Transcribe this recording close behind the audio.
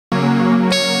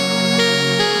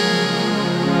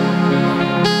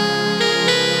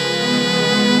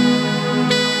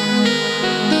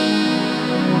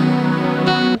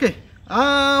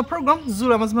program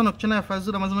Zula Mazman of China for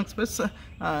Zula Mazman Express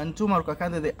and two Maruka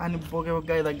Kande the unbogable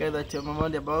guy that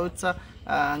you're about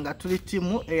nga tuli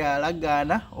timu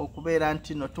Eyayitira okubeera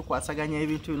nti no tukwasaganya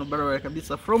ebintu bino barabara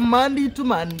kabisa from Monday to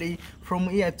Monday, from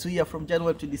year to year, from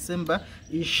January to December,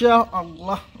 inshallah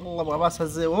Allah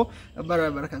wabasazewo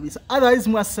barabara kabisa. Otherwise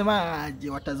mwasemaje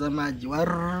watazamaji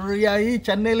wa hii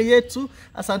channel yetu,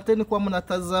 asanteni kwa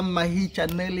mnatazama hii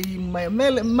channel.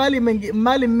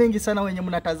 Mali mengi sana wenye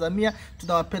mnatazamia,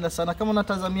 tunawapenda sana. Kama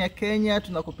unatazamia Kenya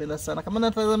tunakupenda sana, kama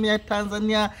unatazamia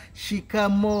Tanzania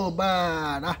shikamo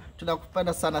bana,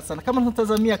 tunakupenda sana. Kama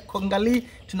unatazamia Kongali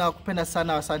tunakupenda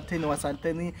sana,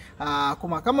 wasanteni.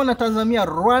 Kama unatazamia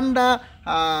Rwanda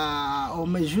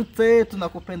omejute,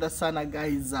 tunakupenda sana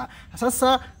guys.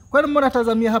 Sasa kwa nini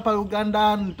mnatazamia hapa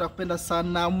Uganda, nitakupenda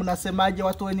sana. Mnasemaje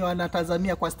watu wenye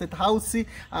wanatazamia kwa State House,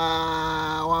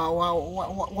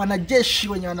 wanajeshi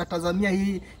wenye wanatazamia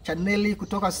hii channel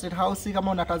kutoka State House?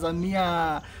 Kama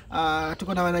unatazamia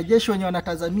tuko na wanajeshi wenye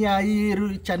wanatazamia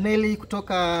hii channel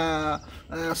kutoka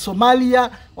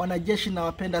Somalia, wanajeshi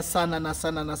nawapenda sana na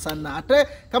sana. Hata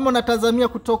kama unatazamia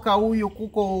kutoka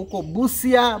huko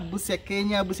Busia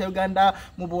Kenya, Busia Uganda,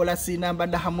 mubola sina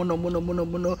mbanda hamuno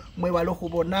muno mwebalo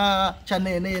kubona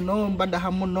channel no mbanda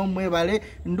hamuno mwebale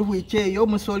nduhu icheyo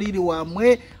musoliri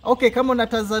wamwe. Okay, kama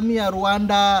unatazamia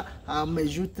Rwanda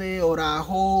mejute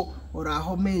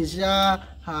oraho meja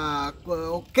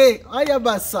okay, aya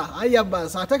basa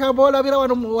ataka bola bira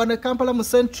wana Kampala mu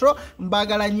Central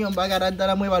mbagala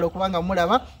ndala mwebalo kubanga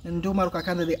mulaba nduma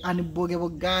rukakanda the unbogable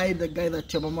guy, the guy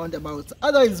that you're mind about.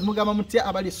 Otherwise mugama mutia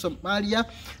abali Somalia,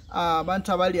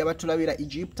 abantu abali abatulabira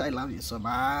Egypt, I love you so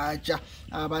much.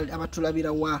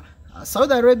 Abatulabira wa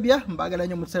Saudi Arabia mbagala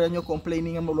nyo mutera nyo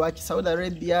complaining amulwachi Saudi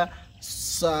Arabia,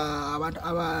 abantu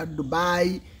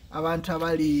Dubai, abantu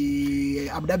abali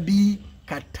Abu Dhabi,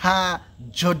 Qatar,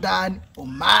 Jordan,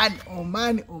 Oman.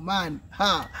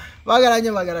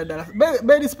 Bagala dala.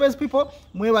 Very space people,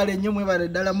 mwebale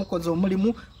dala mukozo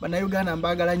mulimu bana Uganda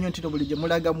mbagala nnyo ntino bulije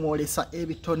mulaga muolesa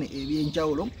ebitone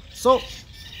ebyenjawulo. So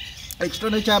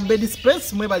ekitone kya bed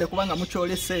space mwebale kubanga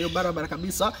mukyolese yo barabara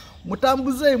kabisa.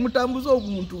 Mutambuze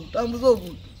omuntu.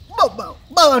 Baba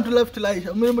abantu left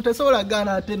life. Mutasobola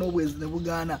gana ate n'obwezi ne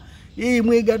bugana.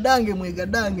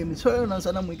 Mwegadange misoyo na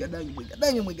sana mwegadange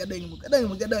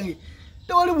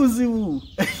tewali buzibu.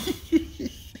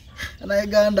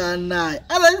 Anayaganda naye.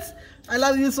 I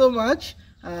love you so much.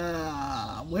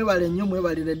 Mwebale nnyo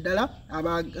mwebale ddala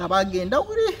abagenda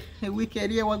kuri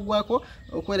weekend ye wagwako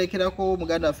okwerekerako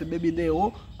muganda affe baby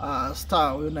deo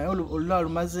star oyo nayo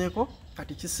olumazeeko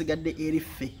kati kisigadde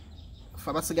erife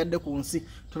fabasigadde ku nsi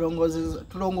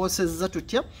tulongosezza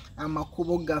tutya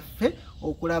amakubo gaffe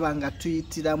okulaba nga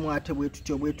tuyitiramu ate bwe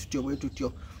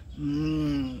tutyo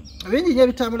bingi nyo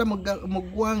bitambula mu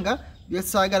ggwanga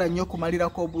byesaagala nnyo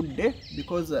okumalirako obudde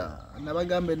because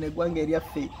nabagambe neggwanga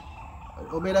eryaffe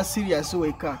obeera serious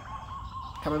weka.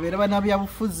 Kababeere bana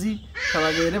byabufuzi,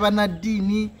 kababeere bana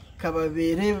ddiini,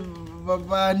 kababeere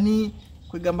babaani,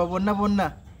 kwegamba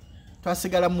bonna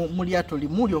twasigala mu lyato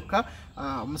limulyoka.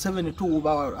 Museveni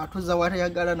tuuba atuza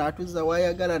wayagala n'atuza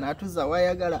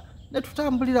wayagala ne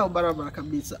tutambulira barabara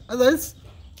kabisa. Otherwise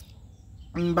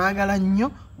mbagala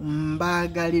nnyo,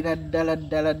 mbagalira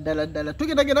ddala.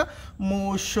 Tugendagenda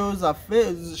mu shows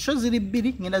ziri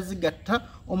bbiri ngenda zigatta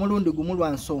omulundi gumu lwa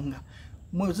nsonga.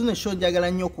 Mwezine show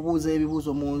njagala nnyo okubuuza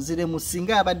ebibuuzo munzire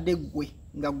musinga abadde gwe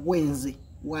nga gwenze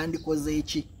wandikoze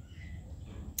eki.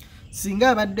 Singa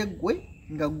abadde gwe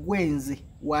nga gwenze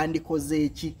wandikoze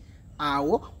eki.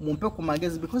 Awo mumpe ku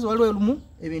magezi because waliwo elumu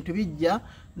ebintu bijja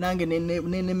nange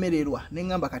nenemererwa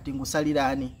nengamba kati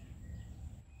ngusaliraani.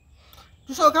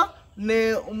 Tusoka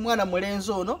ne mwana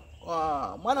mulenzi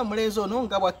ono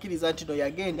nga bwakkiriza nti no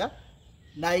yagenda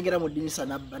nayingira mu ddinisa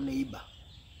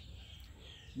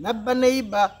nabba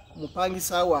neyiba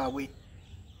mupangisa waabwe.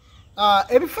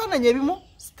 Ebifaananyi ebimu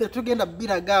tetugenda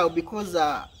biragaawo because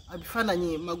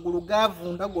ebifaananyi magulu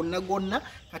gavunda gonna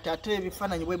kati ate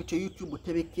ebifaananyi bwe bityo YouTube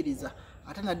tebikkiriza.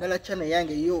 Ate naddala channel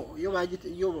yange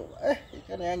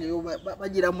channel yange yo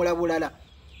bagiramula bulala.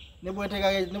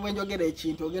 Nebwe njogera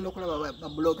ekintu ogenda okulaba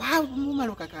blog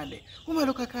mumaluka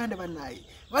kande banayi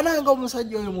bananga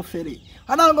omusajja oyo mufere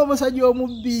bananga omusajja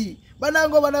omubbi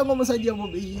bananga omusajja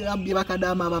omubbi abbi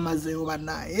bakadama abamazeewo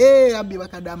banayi abbi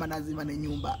bakadama nazima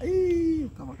nenyumba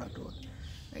kama katonda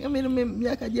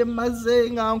myaka gye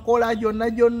mmaze nga nkola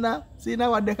gyonna sina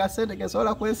wadde kasente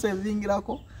kesobola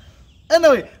kwesevingirako.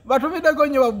 Anyway batumiddeko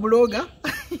nnyo babloga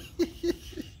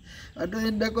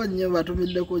batumiddeko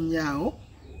nnyo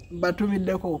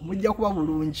batumiddeko mujja kuba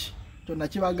bulungi tonna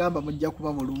kibagamba mujja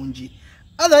kuba bulungi.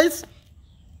 Otherwise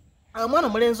mwana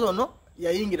mulenzi ono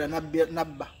yayingira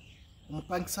nabba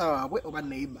omupangisa waabwe oba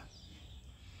neighbor.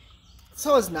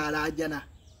 So zina Alajjana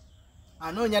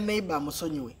anoonya neighbor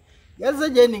amusonyiwe. Yazze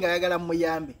gyendi nga ayagala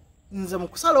muyambe. Nze mu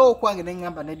kusalawo okwange ne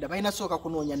ngamba nedda balina sooka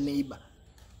kunoonya neighbor.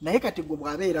 Naye kati gwe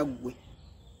bw'abeera ggwe.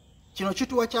 Kino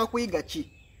kituwa kyakuyiga ki?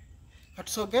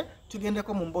 Katusoke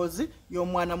tugendeko mu mboozi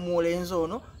y'omwana muwolenzi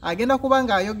ono agenda kuba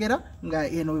nga ayogera nga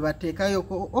eno bwe bateekayo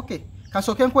okay.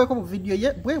 Kasooke nkweko bu video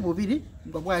ye bwe bubiri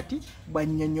nga bwati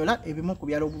bwannyonnyola ebimu ku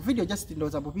byalo bu video just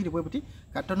ndowooza bubiri bwe buti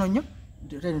katono nnyo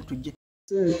then tujje.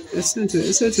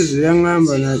 Esente ze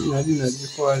yaŋŋamba nali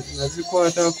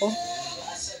nazikwatako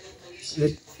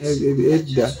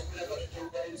edda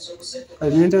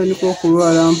kati nentandika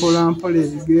okulwala mpolampola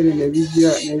ebigere ne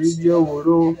bijja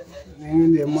obulo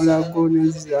nengenda emulago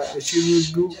nenzira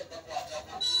ekiruddu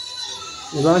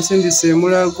ne bansindisa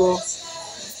emulago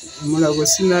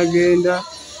sinagenda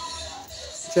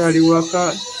kyali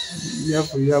waka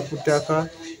yavulira ku ttaka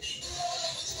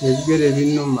ebigere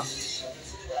binnuma.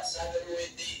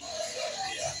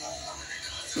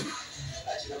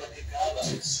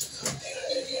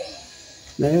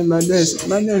 Naye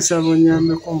mbadde nsaba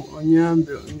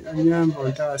onyambe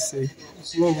ontaase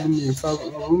kuba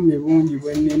obulumi bungi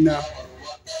bwe nnina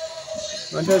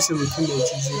bantaase mu kino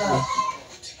ekizibu.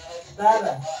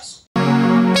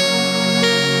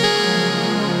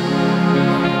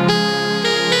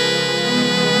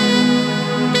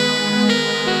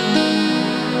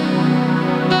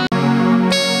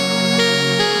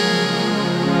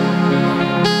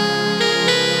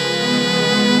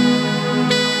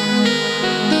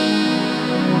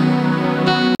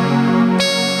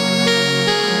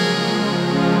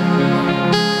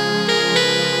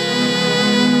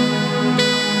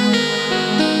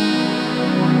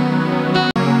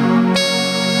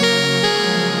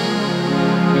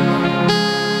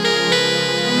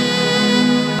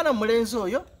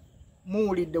 Oyo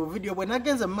muwulidde mu video bwe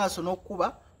nagenze mu maaso n'okkuba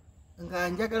nga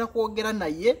njagala kwogera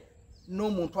naye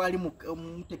n'omuntu ali mu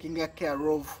taking care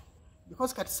of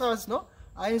because kati sawa zino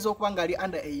ayinza okuba nga ali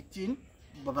under 18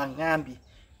 babangambye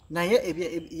naye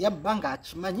yabba nga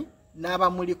akimanyi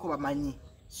n'abamuliko bamanyi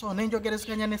so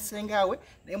nenjogerezeganya ne ssengawe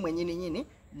naye mwennyini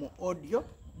mu audio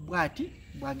bwati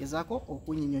bwagezaako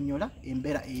okunyinyonnyola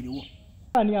embeera eriwo.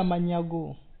 Ani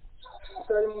amanyago?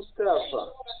 Kali Mustafa.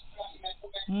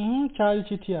 Kyali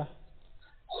kitya?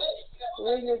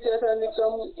 Wenye kyatandika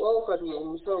wakati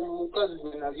omukazi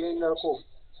gwe nagendako.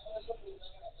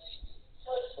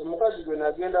 Omukazi gwe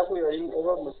nagendako yali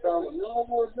oba musanvu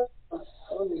n'omubuuza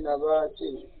onina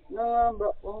baaki.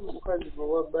 N'agamba omukazi gwe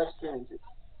wabba ssente.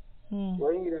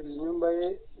 Wayingira mu nnyumba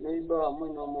ye neighbor wamwe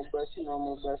n'omubba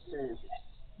ssente.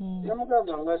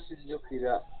 Namugamba nga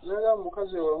sijjukira. N'agamba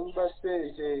omukazi we wamubba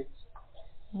ssente.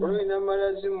 Olwina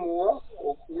amala zimuwa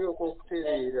okulyoka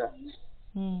okutereera.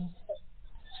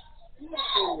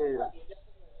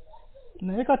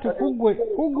 Naye kati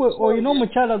kugwe olina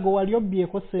omukyala gwe wali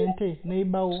obbyeko ssente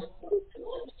neighborwo.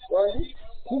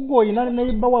 Kugwe olina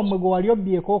neighbor wammwe gwe wali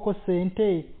obbyekoko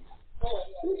ssente.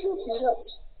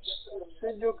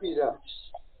 Sijjukira.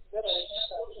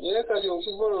 Naye kati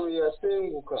okuva olwo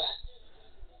yasenguka.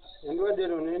 Endwadde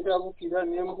eno nentabukira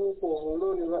nembuuka obulo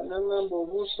nangamba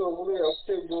obuuso obulo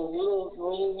yakuteega obulo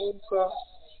n'obubuuka.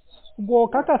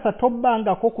 Gw'okakasa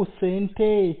tobbangako ku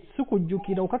ssente si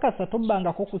kujjukira okakasa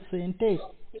tobbangako ku ssente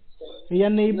eya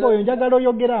neighbor oyo njagala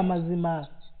oyogera amazima.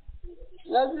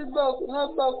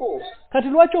 Nabbako. Kati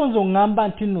lwaki onzo oŋŋamba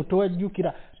nti nno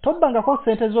towajjukira tobbangako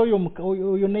ssente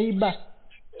z'oyo neighbor.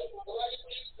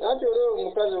 Ate olwo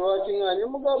omukazi wakiŋŋaanye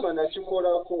mugamba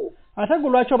nakikolako. Ate gwe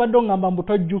lwaki obadde oŋŋamba mbu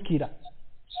tojjukira?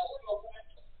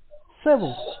 Ssebo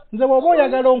nze bw'oba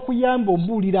oyagala onkuyamba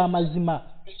ombuulira amazima.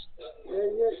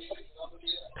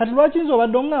 Kati lwaki nze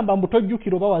obadde oŋŋamba mbu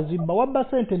tojjukira oba wazibba wabba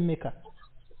ssente mmeka?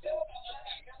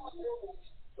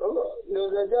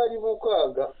 Ndowooza gyali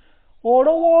 6.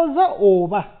 Olowooza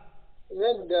oba?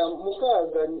 Nedda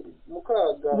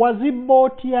 6. Wazibba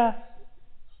otya?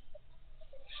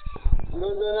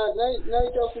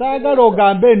 Saagala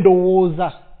ogambe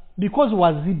ndowooza because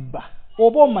wazibba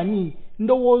oba omanyi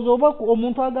ndowooza oba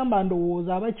omuntu agamba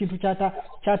ndowooza aba ekintu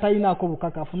kyatayinaako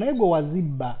bukakafu naye gwe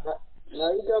wazibba.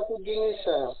 Nayita ku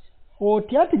Ddinisa.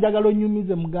 Otya ati jagala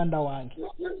onyumize muganda wange.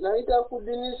 Nayita ku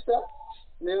Ddinisa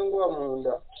nengwa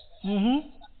munda.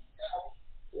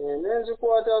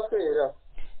 Nenzikwatako era.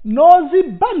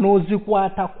 N'ozibba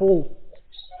n'ozikwatako.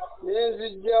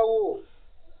 Nenzijjawo.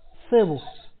 Ssebo.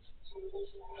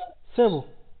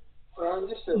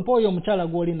 Mpa oyo omukyala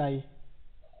gw'oli naye.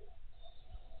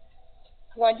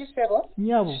 Wangi Ssebo?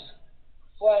 Nyabo.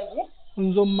 Wangi?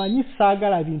 Nze omumanyi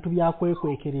saagala bintu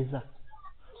byakwekwekereza.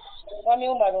 Mwami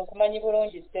Umaru nkumanyi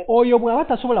bulungi ssebo. Oyo bw'aba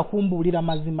tasobola kumbuulira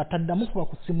mazima taddamu kuba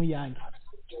ku ssimu yange.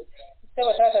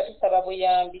 Ssebo taata tusaba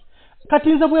buyambi. Kati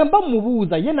nze bwe mba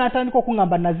mubuuza ye n'atandika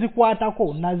okuŋŋamba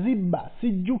nazikwatako nazibba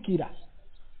sijjukira.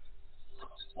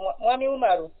 Mwami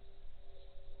Umaru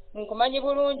nkumanyi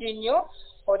bulungi nnyo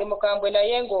oli mukambwe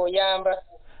naye ng'oyamba.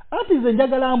 Anti nze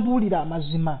njagala mbuulira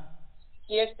amazima.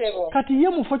 Yes ssebo. Kati ye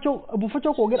mufo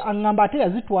ky'okwogera aŋŋamba ate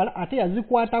yazitwala ate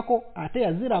yazikwatako ate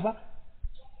yaziraba.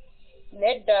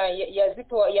 Nedda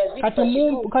yazitwa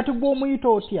kati bw'omuyita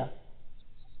otya?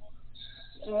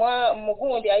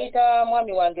 Mugundi ayita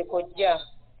mwami wange kojja.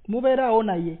 Mubeeraawo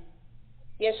naye?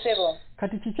 Yes ssebo.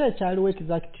 Kati kiki ekyaliwo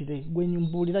ekizakitire gwe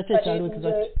mbuulira ki ekyaliwo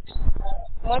ekizakitire?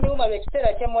 Mwami Umaru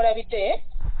ekiseera kye mulabidde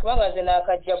kubanga nze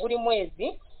naakajja buli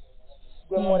mwezi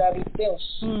gwe mulabidde.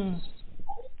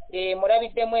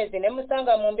 Mulabidde mwezi ne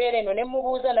musanga mu mbeera eno ne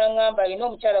mubuuza n'aŋŋamba alina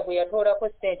omukyala gwe yatoolako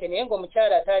ssente naye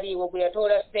ng'omukyala taliiwo gwe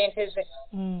yatoola ssente ze.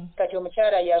 Kati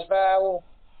omukyala yavaawo.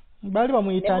 Baali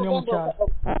bamuyitaani omukyala?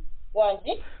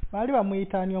 Wangi? Baali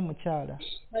bamuyitaani omukyala?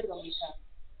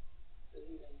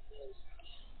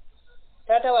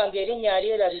 Taata wange erinnya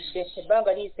alyerabidde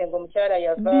ebbanga liyise ng'omukyala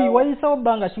yavaawo. Ddi wayisawo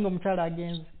bbanga ki ng'omukyala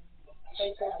agenze?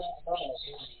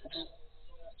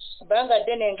 Bbanga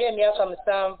ddene ng'emyaka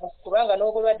 7 kubanga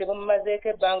n'obulwadde bumumazeeko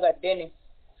ebbanga ddene.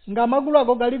 Ng'amagulu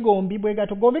ago gali gombi bwe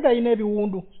gato gombi galina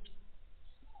ebiwundu.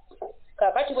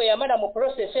 Kakati bwe yamala mu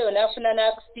process eyo n'afuna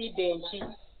n'accidenti.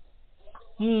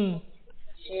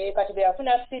 Kati bwe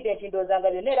yafuna accident ndowooza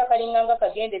byonna era kalinganga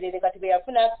kagenderere kati bwe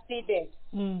yafuna accident.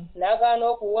 N'agaana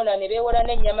okuwona ne beewola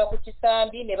n'ennyama ku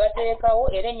kisambi ne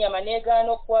bateekawo era ennyama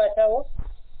n'egaana okukwatawo.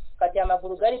 Kati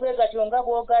amagulu gali bwe gatyo nga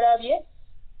bw'ogalabye.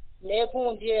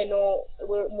 Negundi eno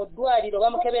mu ddwaliro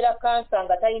bamukebera kansa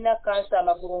nga talina kansa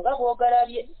amagulu nga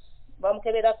bw'ogalabye.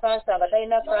 Bamukebera kansa nga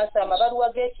talina kansa amabaluwa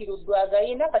g'ekiruddu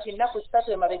agayina kati ennaku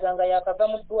 3 emabega nga yakava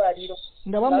mu ddwaliro.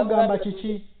 Nga bamugamba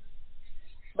kiki?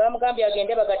 Bamugambye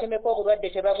agende bagatemeko obulwadde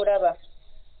tebabulaba.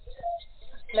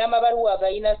 N'amabaluwa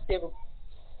agayina ssebo.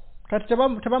 Kati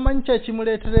tebamanyi ki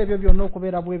ekimuleetera ebyo byonna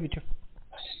okubeera bwe bityo?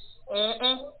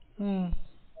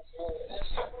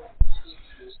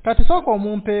 Kati sooka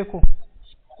omumpeeko.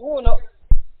 Wuuno.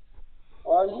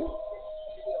 Wangi?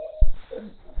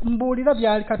 Mbuulira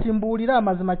byali kati mbuulira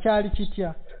amazima kyali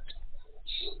kitya?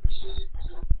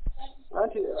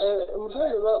 Anti mutwe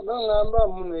bangamba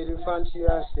muno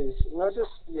elephantiasis ngate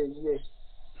siye.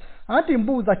 Anti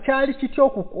mbuuza kyali kitya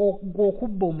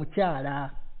okubba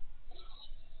omukyala?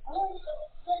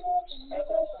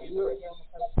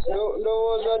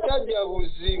 Ndowooza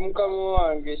tajjabuzi mukama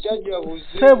wange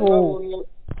tajjabuzi.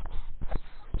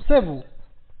 Sebo.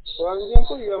 Wangi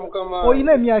mpulira mukama wange.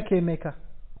 Oyina emyaka emeka?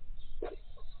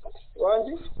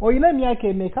 Wangi? Oyina emyaka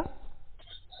emeka?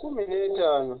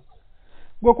 15.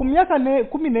 Gwe ku myaka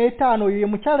 15 oyo ye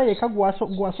mukyala yeka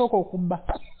gwasooka okubba?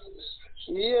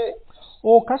 Iye.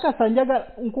 Okakasa njagala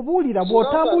nkubuulira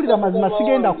bw'otambulira mazima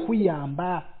sigenda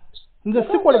kuyamba. Nze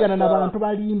sikolegana n'abantu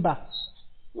balimba.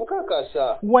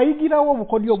 Mukakasa. Wayigirawo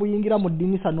obukodyo obuyingira mu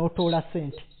ddinisa n'otoola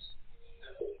ssente.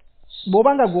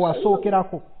 Bw'obanga gwe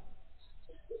wasookerako.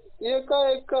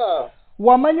 Eka.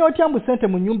 Wamanya otya mbu ssente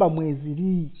mu nnyumba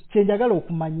mweziri? Kye njagala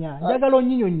okumanya. Njagala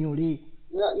onnyinyonnyole.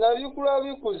 Nabikula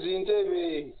bikuzi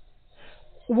ntebe.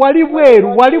 Wali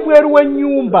bweru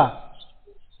w'ennyumba.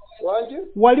 Wangi?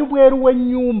 Wali bweru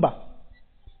w'ennyumba.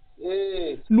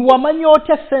 Wamanya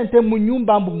otya ssente mu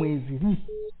nnyumba mbu mweziri?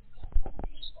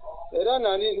 Era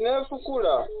nani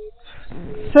nefukula.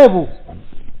 Sebo.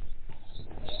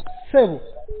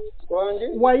 Wangi?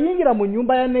 Wayingira mu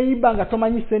nnyumba ya neyiba nga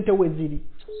tomanyi ssente we ziri.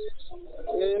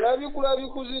 Nabikula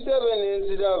bikuzi ntebe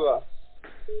nenziraba.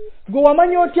 Gwe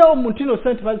wamanya otya omuntu ino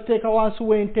ssente baziteeka wansi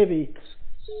w'entebe?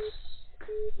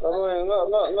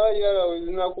 Nga yala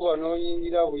wezinakuba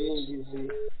n'oyingira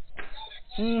buyingizi.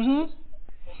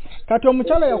 Kati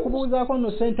omukyala yakubuuzaako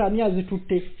nno ssente ani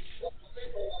azitutte?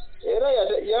 Era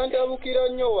yantabukira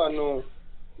nnyo wano.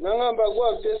 Nangamba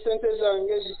gwafite ssente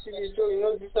zange zikibito olina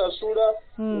ozisasula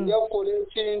nja kukola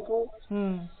ekintu.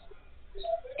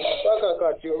 Paka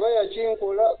kati oba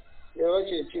yakinkola yaba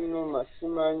kyekinnuma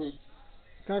simanyi.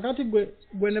 Kakati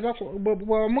gwe ne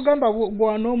bwamugamba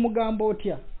bw'anoomugamba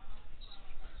otya?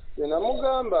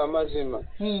 Namugamba amazima.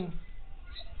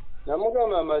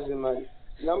 Namugamba amazima.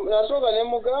 Nasooka ne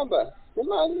mugamba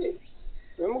simanyi.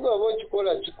 Nemugamba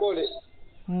okikola kikole.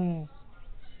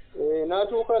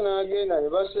 N'atuuka n'agenda ne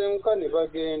basenguka ne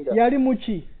bagenda. Yali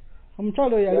muki?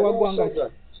 Omukyalo yali waggwanga ki?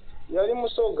 Yali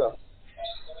musoga.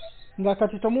 Nga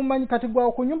kati tomumanyi kati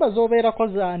gwa ku nnyumba z'obeerako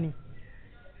zaani?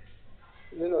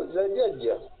 Zino za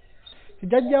jjajja.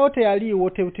 Jjajjawo teyaliiwo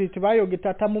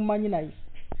tebayogeta tamumanyi naye.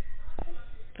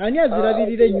 Ani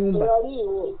azirabirira ennyumba?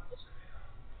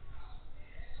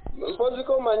 Mpozi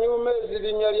ko manyi umezi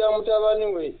linnya lya mutabani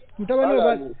we. Mutabani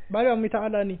we bali bamwita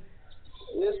Alani.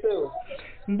 Yesewo.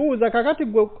 Mbuuza kakati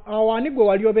gwe awani gwe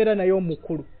wali obeera naye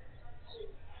omukulu?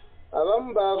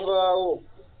 Abamu baavaawo.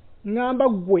 Ngamba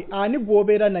gwe ani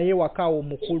gwobeera naye wakaawo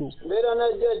omukulu? Mbeera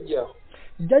na jjajja.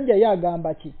 Jjajja ye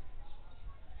agamba ki?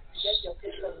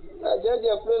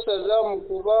 Jjajja pressure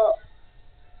zamukuba.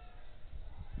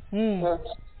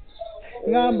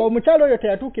 Ngamba omukyalo oyo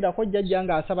teyatuukirako jjajja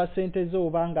nga asaba ssente ze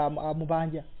oba nga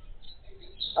amubanja?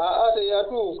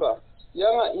 Teyatuuka.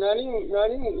 Nali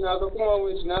nakakuma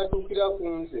wezi n'atuukira ku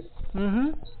nze.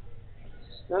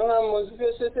 Nanga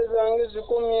muzibe sente zange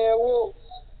zikomyewo.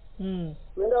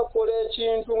 Menda kukola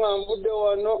ekintu nga nvudde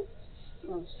wano.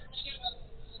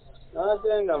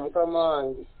 N'agenda mukama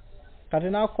wange. Kati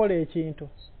n'akukola ekintu?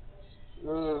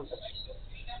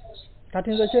 Kati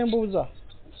nze kyembuuza,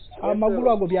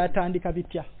 amagulu ago byatandika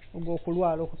bitya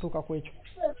ogw'okulwala okutuuka ku ekyo?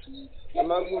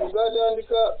 Amagulu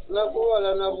gatandika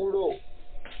nakulwala na bulo.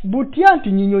 Butya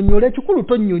nti nyinyonnyola, ekikulu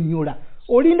tonnyonnyola,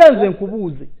 olinda nze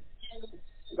nkubuuze.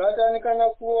 Gatandika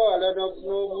nakulwala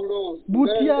n'obulo.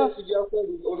 Butya?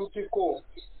 Olutiko.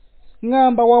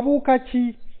 Ngamba wabuuka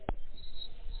ki?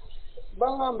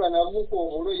 Bangamba nabuuka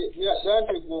obulo,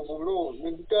 gantegwa obulo,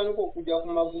 ne gutandika okujja ku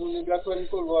magulu ne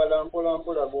gatandika olwala mpola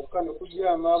mpola bwokka ne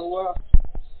kujja amabwa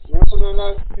ne nfuna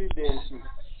n'accident.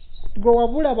 Gwe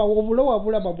wabulaba obulo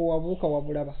wabulaba bwe wabuuka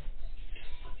wabulaba?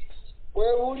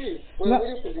 Kwebuli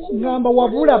ngamba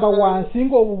wabulaba wansi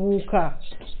ng'obubuuka?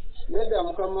 Nedda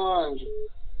mukama wange.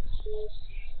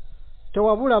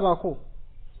 Tewabulabako?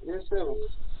 Yesewo.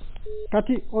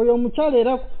 Kati oyo omukyala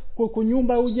era ku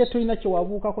nyumba uje tolina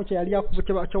kyewabuukako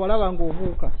kyewalaba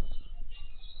ng'obuuka?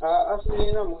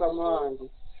 Asirina mukama wange.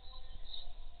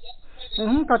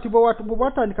 Kati bwe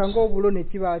bwatandika ng'obulo ne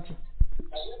kiba ki?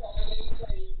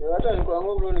 Watandika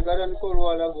ng'obulo ne gatandika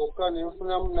olwala bwokka ne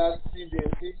nfunamu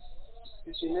n'accident.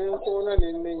 Kinenkoona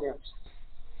n'emmenya.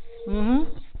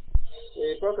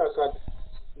 Paka kati.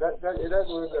 Era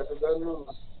gwegato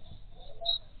gannuma.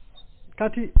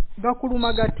 Kati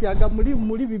gakuluma gatya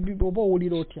muli bibi oba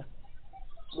owulira otya?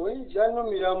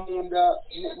 Gannumira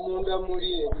munda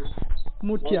muli ebi.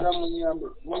 Mutya?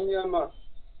 Munyama.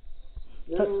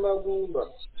 Ne mu magumba.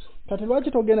 Kati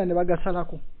lwaki togenda ne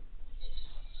bagasalako?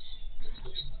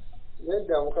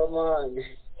 Nedda mukama wange.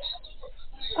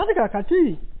 Ate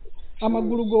kakati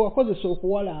amagulu go wakozesa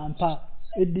okuwalampa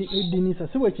Ddinisa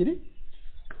si bwe kiri?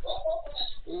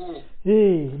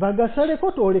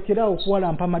 Bagasaleko toolekerawo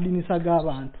okuwalampa amadinisa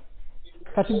g'abantu.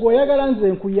 Kati gweoyagala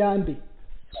nze nkuyambe,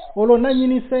 olwo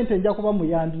nannyini ssente nja kuba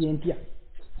muyambye ntya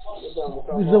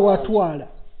ze watwala?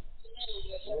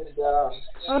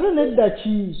 Ate nedda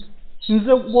ki?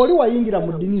 Nze bw'oli wayingira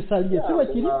mu ddinisa lye si bwe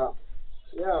kiri?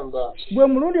 Gwe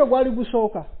mulundi ogwali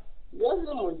gusooka?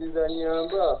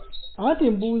 Anti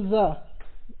mbuuza,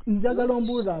 njagala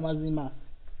ombuuza amazima.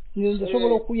 Nze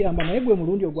nsobola okuyamba naye gwe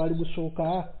mulundi ogwali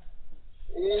gusooka?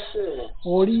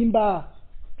 Olimba.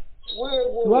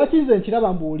 Lwaki nze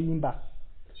nkiraba mbu olimba?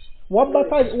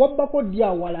 Wabbako ddi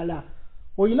awalala?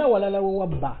 Olina awalala we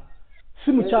wabba?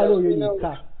 Si mukyalo oyo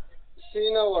yekka?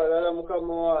 Sirina walala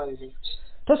mukama wange.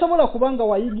 Tosobola kubanga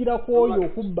wayigira ku oyo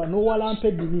okubba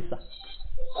n'owalampa Ddinisa?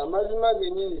 Amazima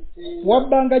gennyini sirina.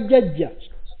 Wabbanga jjajja?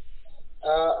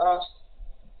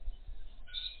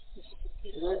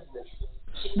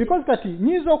 Because kati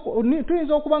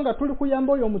tuyinza okuba nga tuli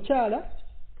kuyamba oyo omukyala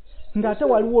ng'ate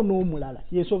waliwo n'omulala.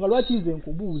 Yensonga lwaki nze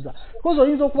nkubuuza. Because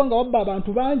oyinza okuba nga wabba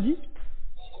abantu bangi,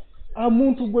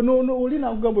 omuntu gwe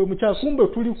olina kugamba oyo mukyala kumbe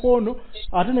tuli kwono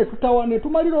ate ne tutawa ne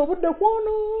tumalira obudde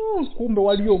kwono kumbe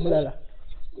waliyo omulala.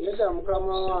 Nedda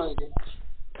mukama wange.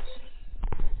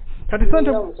 Kati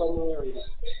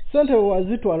ssente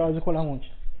wazitwala wazikolamu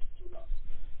ki?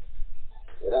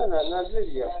 Era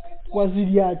nazirya.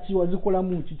 Wazirya ki?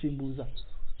 Wazikolamu ki kimbuuza?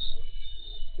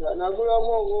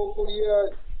 Nagulamu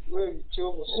ogw'okulya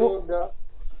w'ekyobusoda.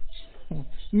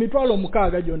 Mitwalo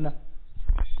 6 gyonna.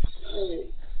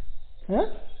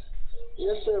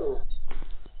 Yesewo.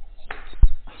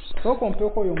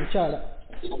 Okompeko oyo omukyala.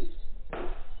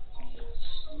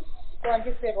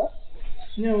 Wanjisebo.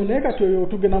 Naye kati oyo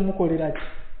tugenda mukolera ki?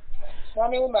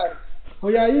 Mwami Umaru.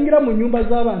 Oyo ayingira mu nnyumba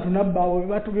z'abantu nabbaawo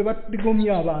be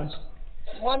batigomya abantu.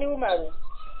 Mwami Umaru.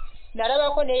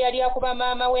 Nalabako ne yali akuba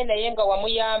maama we naye nga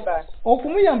wamuyamba.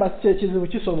 Okumuyamba si kyekizibu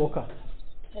kisoboka.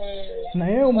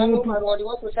 Naye omuntu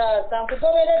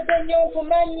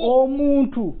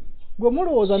gwe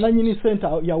mulowooza nannyini ssente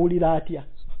yawulira atya?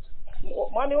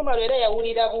 Mwami Umaru era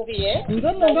yawulira bubi.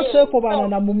 Nze nga seekobaana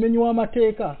na mumenyi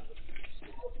w'amateeka.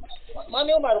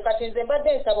 mwami Umaru kati nze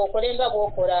mbadde nsaba okolenga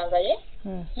bw'okolanga ye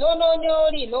n'onoonya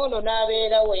oli n'ono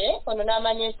n'abeera we ono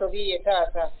n'amanya ensobi ye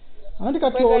taata anti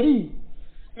kati oli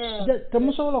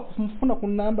temusobola kumufuna ku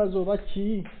namba zo oba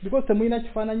ki because temulina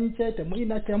kifaananyi kye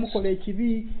temulina kyamukola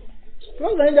ekibi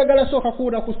lwoza njagala sooka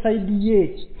kuwula ku sayidi ye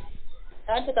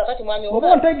anti kakati mwami Umaru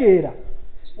oba ontegeera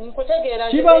nkutegeera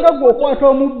kibanga gwe okwata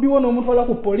omubbi wo n'omutwala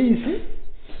ku poliisi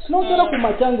n'ogera ku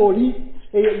makya ng'oli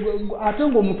ate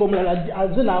ng'omuntu omulala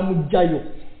aze n'amugjayo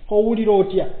owulira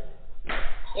otya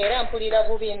era mpulira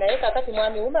bubi naye kakati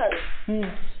mwami Umaru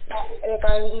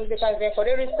kanze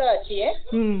nkole research ye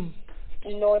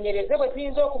nnoonyereze bwe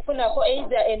tuyinza okufunako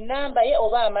either ennamba ye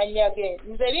oba amannya ge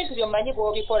nze ebintu byommanyi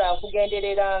bw'obikola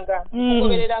nkugendereranga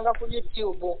nkugobereranga ku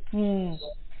YouTube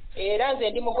era nze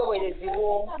ndi mugoberezi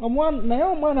wo naye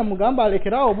omwana mugamba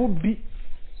alekerawo bubbi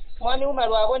mwami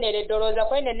Umaru aboneredde olowooza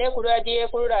kwene neekulula gye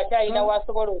yeekulula ate alina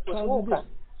wasobola okutuuka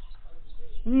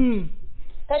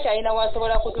takyalina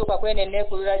wasobola kutuuka kwene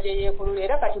neekulula gye yeekulula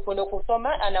era kati kuno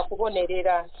kusoma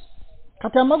anakubonerera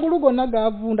kati amagulu gonna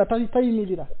gaavunda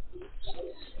tayimirira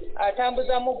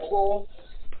atambuza muggo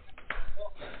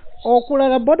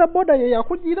okulala bodaboda ye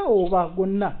yakugira oba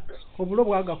gonna obulo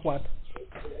bwagakwata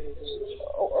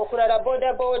okulala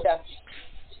bodaboda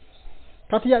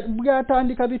kati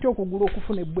bwatandika bitya okugula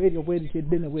okufuna ebbweryo bwerityo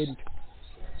eddene bwerityo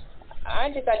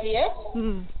anti kati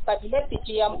kati ne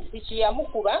piki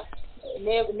yamukuba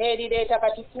n'erireeta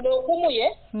kati kuno okumu ye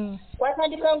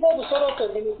kwatandika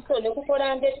ng'obusolotozi empiso ne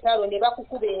kukola ng'ettalo ne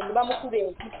bamukuba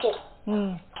empiso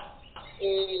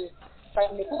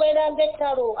kati ne kubeera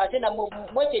ng'ettalo ate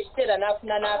mwekyo ekiseera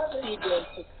n'afuna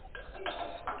n'aksidenti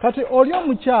kati oli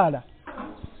omukyala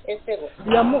esebo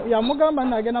yamugamba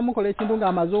nagenda mukola ekintu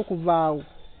ng'amaze okuvaawo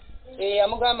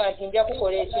yamugamba nti nja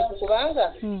kukola ekintu kubanga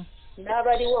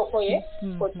n'abaliwoko ye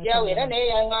kojjawe era naye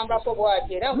yaŋŋambako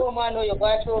bw'ati era ng'omwana oyo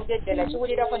bw'akyogedde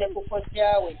nakiwulirako ne ku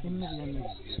kojjawe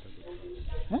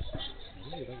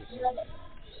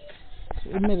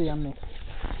emmere yammeka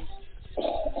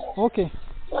okay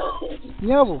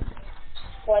nyabo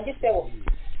wandisebo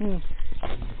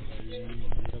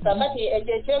kakati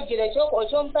ekyo ekyogero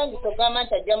ekyomupangisa ogamba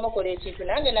nti ajja mukola ekintu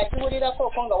nange nakiwulirako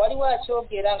ko nga waliwo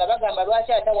akyogera nga bagamba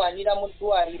lwaki atawaanira mu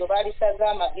ddwaliro baalisaze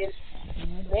amagezi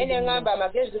naye neŋŋamba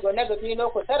amagezi gonna ge tulina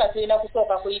okusala tulina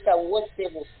kusooka kuyita wuwo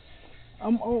ssebo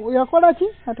yakola ki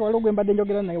ati waliwo gwe mbadde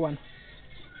njogera naye wano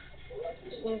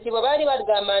nti bwe baali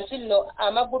bagamba nti nno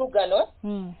amagulu gano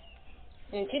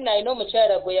nti nalina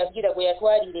omukyala gwe yagira gwe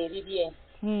yatwalira ebibye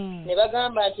ne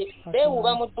bagamba nti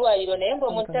beewuuba mu ddwaliro naye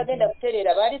ng'omuntu tagenda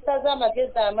kutereera baalisaze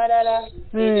amagezi amalala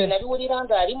ebyo nabiwulira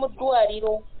nga ali mu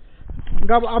ddwaliro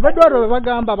nga abaddwaliro be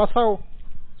bagamba abasawo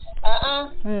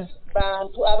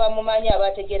bantu abamumanyi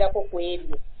abategerako ku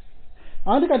ebyo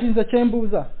anti kati nze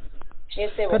kyembuuza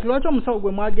kati lwaki omusawo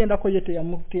gwe mwagendako ye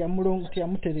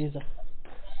teyamutereeza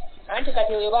anti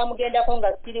kati oyo bamugendako nga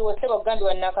siriwo sebo kugambi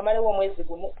wannakamalewo omwezi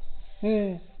gumu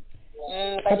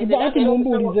kati anti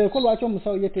mumbuulizeeko lwaki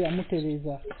omusawo ye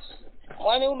teyamutereeza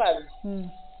mwami Umaru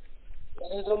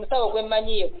nze omusawo gwe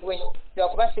mmanyi ye gwe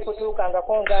lwakuba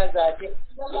sikutuukangako nga nze ate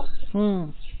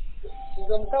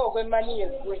nze omusawo gwe mmanyi ye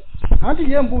gwe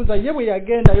anti ye mbuuza ye bwe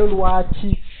yagendayo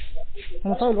lwaki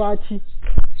omusawo lwaki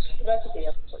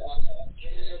teyakola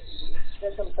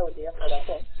omusawo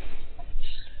teyakolako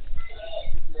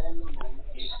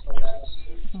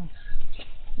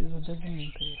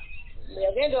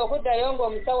yagenda okuddayo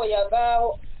ng'omusawo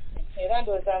yavaawo era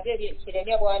ndowooza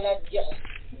ng'ekiremya bwanajja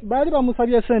baali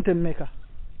bamusabye sente mmeka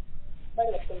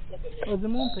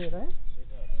ozimumpeera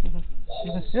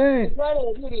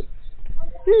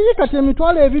iye kati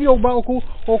emitwalo ebiri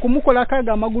okumukolako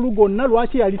ago amagulu gonna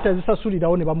lwaki yali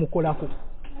tazisasulirawo ne bamukolako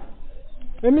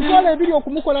emitwalo ebiri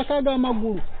okumukolako ago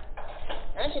amagulu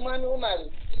anti mwami Umaru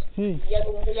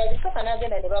yalisooka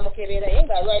n'agenda ne bamukebera ye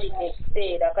ng'alwalidde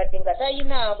ekiseera kati nga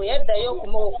talina bwe yaddayo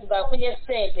ng'afunye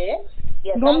ssente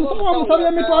ng'omusawo amusabye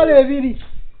emitwalo ebiri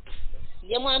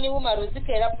ye mwami Umaru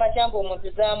zikeera ku makya ng'omuntu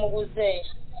zaamubuze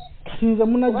nze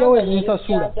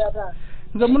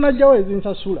munajjawo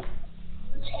ezinsasula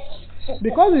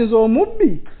because nze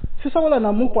omubbi sisobola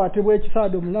namukwatibwa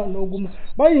ekisaado n'ogumu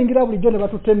bayingira bulijjo ne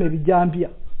batutema ebijambya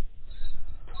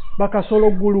bakasolo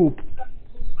gurupu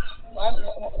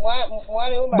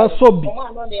basobbi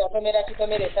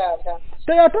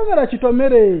teyatomera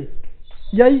kitomere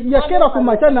yakera ku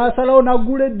makya n'asalawo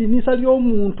n'agula eddinisa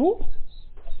ly'omuntu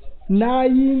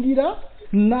n'ayingira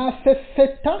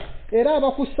n'afeffetta era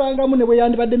abakusangamu ne bwe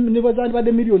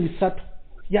zandibadde miliyoni 3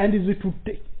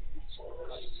 yandizitutte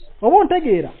oba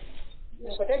ontegeera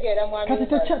kati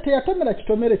teyatomera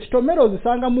kitomere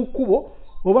ozisanga mu kkubo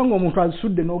obanga omuntu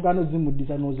azisudde n'ogaano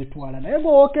zimuddiza n'ozitwala naye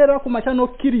bw'owookera ku makya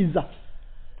n'okkiriza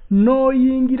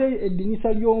n'oyingire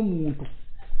eddinisa ly'omuntu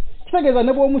kitegeeza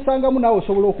ne bw'omusangamu naawe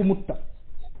osobola okumutta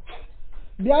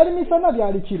byali misana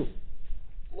byali kiro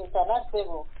misana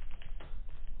ssebo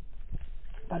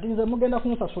kati nze mugenda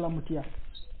kunsasula mutya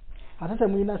ate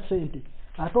temulina ssente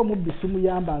ate omubbi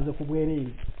simuyamba nze ku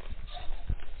bwereere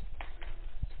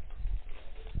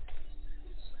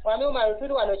Mwami Umaru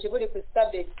tuli wano kibuli ku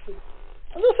Starbex.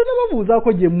 Nze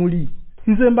sinababuuzaako gye muli.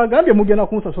 Nze mbagambye mugenda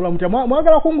kunsasula mutya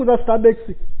mwagala kunguza Starbex.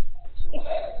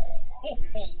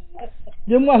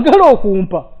 Gye mwagala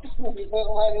okumpa.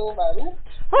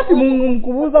 Ati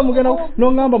mukubuuza mugenda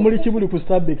n'ongamba muli kibuli ku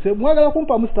Starbex. Mwagala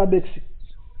kumpa mu Starbex.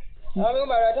 Mwami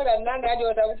Umaru atala nange adi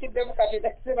otabukidde kati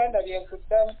tasibanda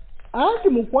byekuddamu. Ati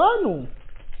mukwano.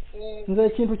 Nze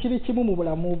ekintu kiri kimu mu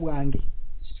bulamu bwange.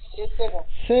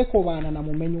 Seekobaana na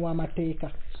mumenyi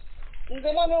w'amateeka.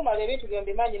 Nze mwami Umaru ebintu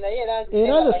byombi manyi naye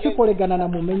era nze sikolegana na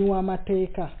mumenyi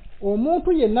w'amateeka.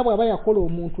 Omuntu yenna bw'aba yakola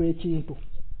omuntu ekintu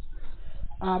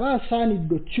aba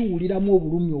asaanidde kiwuliramu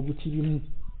obulumi obukirimu.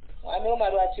 Mwami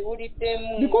Umaru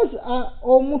akiwuliddemu. Because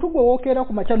omuntu gwe wookeera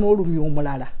ku makya n'olumi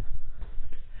omulala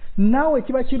naawe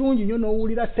kiba kirungi nnyo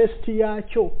n'owulira testi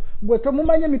yaakyo. Gwe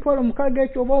tomumanya emitwalo 6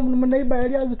 ekyo oba omuneiba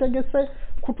yali azitegese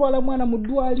kutwala mwana mu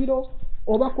ddwaliro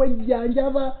oba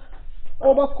kwejjanjaba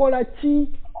oba kola ki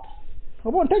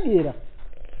oba ontegeera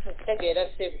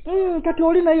kati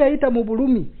oli naye yayita mu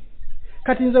bulumi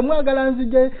kati nze mwagala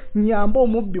nzije nyamba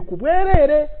omubbi ku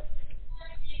bwereere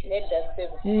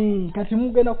kati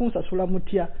mugenda kunsasula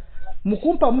mutya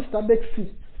mukumpa mu Starbex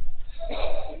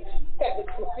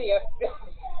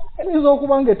nzo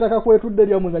okubanga ettaka kwetudde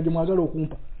lyammwe nga gye mwagala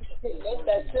okumpa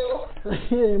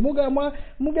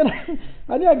mugenda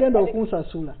ani agenda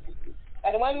okunsasula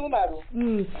Mwami Umaru.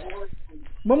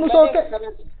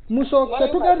 Musooke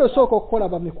tugenda osooka okukola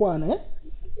bamikwana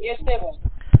Yes sebo.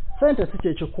 Sente si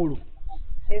kye kikulu.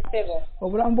 Yes sebo.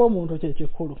 Obulamu bw'omuntu kye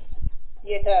kikulu.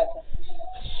 Ye taata.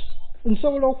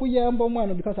 Nsobola okuyamba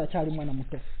omwana because akyali mwana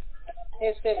muto.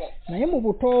 Yes sebo. Naye mu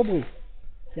buto bwe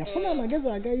yafuna amagezi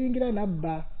agayingira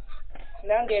nabba.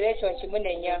 Nange era ekyo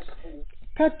nkimunenya.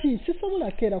 Kati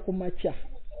sisobola keera ku makya.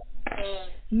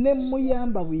 Ne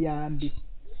muyamba buyambi.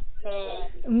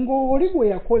 Ng'oli gwe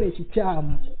yakola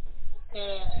ekikyamu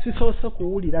sisoose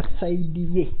kuwulira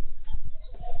sayidi ye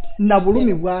na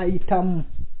bulumi bw'ayitamu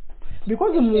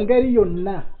because mu ngeri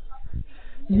yonna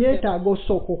yeetaaga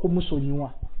osooka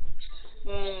okumusonyiwa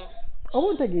oba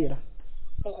ontegeera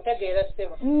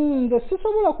nze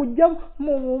sisobola kujja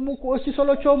mu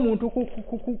kisolo ky'omuntu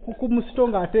ku musito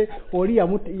ng'ate oli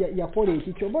yakola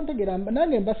ekikyo oba ontegeera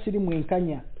nange mba siri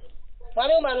mwenkanya.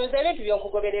 Mwami Umaru nze ebintu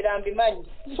by'onkugoberera mbimanyi.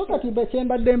 So kati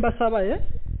kyembadde mbasaba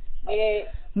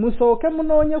musooke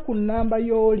munoonye ku nnamba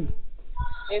y'oli.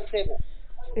 Esebo.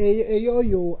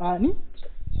 Eyoyo ani?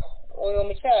 Oyo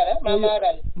omukyala Mama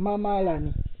Alani. Mama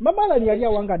Alani. Mama Alani yali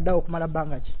awanga ddawo okumala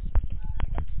bbanga ki?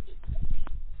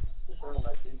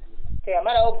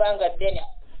 Teyamalawo bbanga ddene.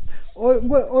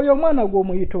 Oyo omwana gwe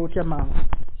omuyita otya maama?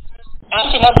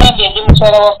 Anti nagambye ndi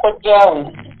mukyala wa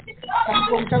kojjaawe.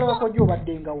 Omukyala wa kojja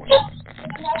obaddenga wa?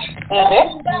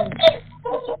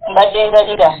 Mbaddenga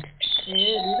lira.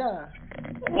 Lira.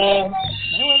 Naye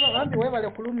webale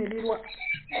kulumirirwa.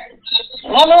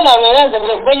 Mwami Umaru era nze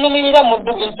bwennyumirira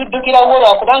nzuddukira wo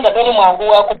lwakubanga toli mwangu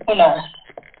wa kufuna.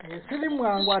 Siri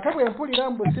mwangu ate bwe mpulira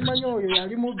mbu simanyi oyo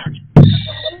yali mubbi.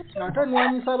 Ate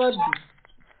nwanyisa baddu.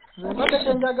 Nze mbadde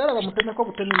kyenjagala bamutemeko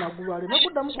butemi magulu aleme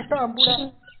kuddamu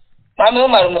kutambula. Mwami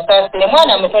Umaru musaasire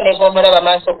mwana muto ne gw'omulaba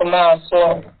maaso ku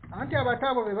maaso. Anti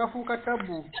abataabo be bafuuka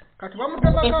tabbu. Kati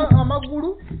bamutemako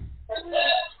amagulu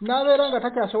n'abeera nga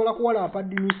takyasobola kuwalampa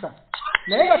Ddinisa.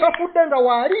 Naye nga tafudde nga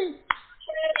waali.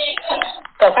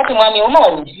 Kakati Mwami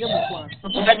Umaru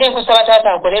mbadde nkusaba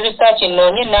taata nkole research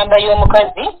nnoonye ennamba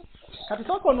y'omukazi. Kati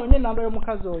sooka onoonye ennamba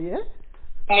y'omukazi oyo.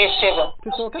 Yesebo.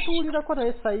 Tusooke tuwulireko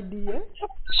naye sayidi ye.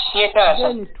 Ye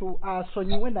taata. Then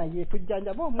asonyiwe naye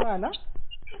tujjanjabe omwana.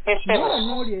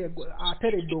 N'oli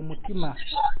ateredde omutima.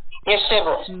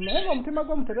 Yesebo. Naye omutima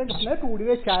gw'omuteregefu naye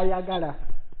tuwulire kyayagala.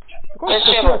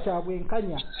 Yesebo.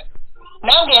 Kyabwenkanya.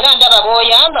 Nange era ndaba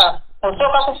b'oyamba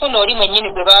osooka kufuna oli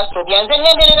mwennyini gwe baasobya. Nze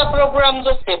ngenderera pulogulaamu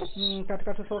zo ssebo.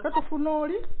 Kati tusooke tufuna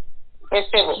oli.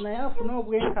 Yesebo. Naye afune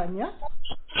obwenkanya.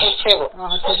 Yesebo.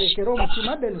 Ategekere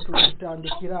omutima then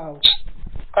tutandikire awo.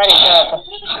 Kale taata.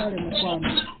 Kale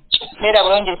mukwano. Beera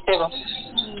bulungi ssebo.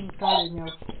 Kale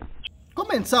nyawo.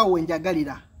 Comments awo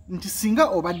wenjagalira nti singa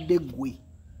obadde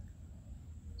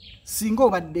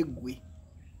gwe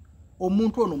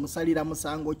omuntu ono musalira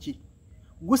musango ki?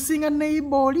 Gusinga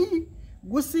neighbor oli,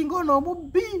 gusinga ono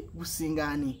omubbi, gusinga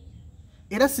ani?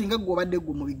 era singa gwobadde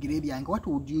gwe mu bigere byange, what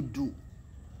would you do?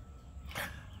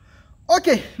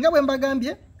 Okay, nga bwe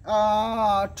mbagambye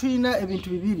tulina ebintu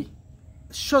bibiri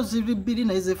shows bibiri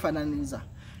naye zefaananiza.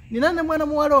 Nina ne mwana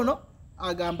muwala ono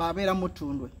agamba abeera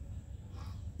mutundwe,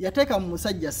 yateeka mu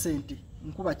musajja sente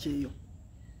nkuba kyeyo,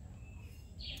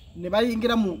 ne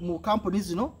bayingira mu kampuni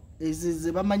zino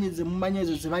ze bamanyize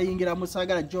mumanyezo ze bayingira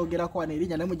musagala jogerako wana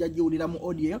erinnya ne mujja jiwulira mu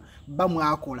audio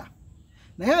bamwakola.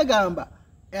 Naye agamba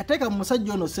yateeka mu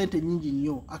musajja ono sente nyingi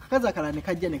nnyo, akakazi akala ne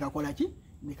kajja ne kakola ki,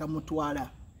 ne kamutwala.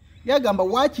 Yagamba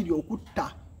waakiri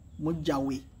okutta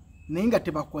mujjawe naye nga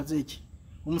tebakoze eki.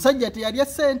 Omusajja teyalya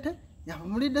sente,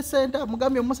 yamulidde sente,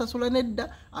 amugambye omusasula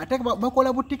nedda, ate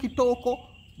bakola butikitoko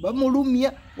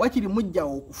bamulumya, waakiri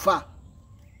mujjawe okufa.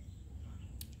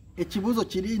 Ekibuzo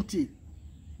kiri nti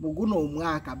mu guno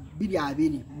omwaka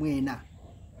 2024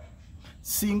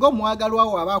 singa omwagalwa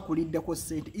wo aba akuliddeko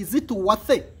sente, is it worth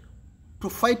it to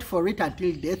fight for it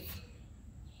until death?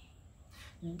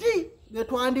 Di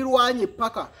netwandirwanye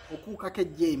paka okuukako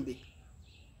ejjembe,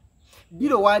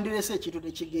 biro wandirese ekintu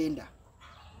tekigenda.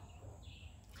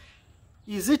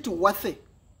 Is it worth it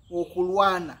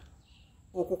okulwana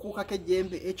okukuukako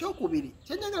ejjembe? Ekyokubiri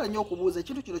kyenjagala nnyo okubuuza,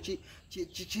 ekintu kino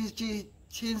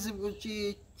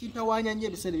kintawanya nnyo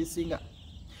ebiseera ebisinga.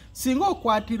 Singa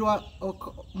okwatirwa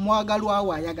mwagalwa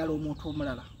wo ayagala omuntu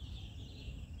omulala,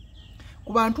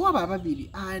 ku bantu abo ababiri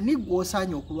ani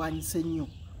gw'osaanye okulwanyisa ennyo?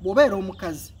 Bw'obeera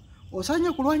omukazi osaanye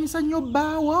okulwanyisa nnyo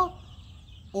bbaawo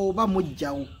oba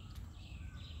mujjawo?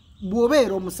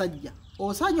 Bw'obeera omusajja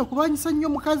osaanye okulwanyisa nnyo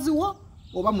mukazi wo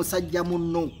oba musajja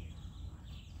munno?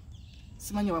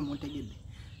 Simanyi oba muntegedde.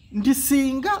 Nti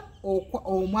singa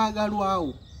omwagalwa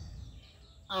wo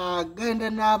agenda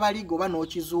n'abaligo oba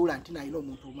n'okizuula nti nayina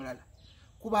omuntu omulala,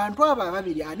 ku bantu abo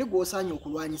ababiri ani gw'osaanye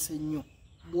okulwanyisa ennyo?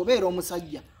 Bw'obeera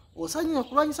omusajja osaanye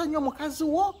okulwanyisa nnyo mukazi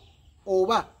wo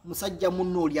oba musajja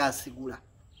munno oli asigula?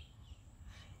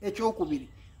 Ekyokubiri,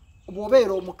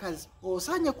 bw'obeera omukazi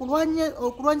osaanye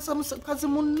okulwanyisa mukazi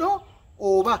munno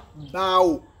oba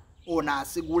bbaawo ono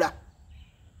asigula?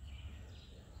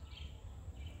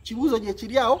 Kibuuzo gye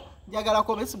kiri awo,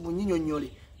 njagalako besi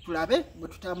munyinyonnyole tulabe bwe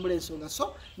tutambula ensonga.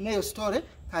 So neyo story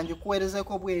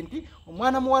kanjikuweerezeko bwe nti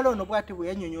omwana muwala ono bw'ati bwe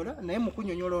yannyonnyola, naye mu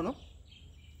kunnyonnyola ono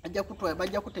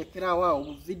bajja kuteekerawo awo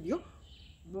bu video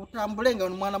butambule nga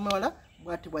omwana muwala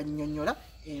bw'ati bwannyonnyola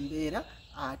embeera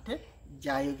ate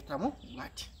gyayitamu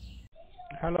bw'ati.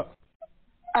 Hello.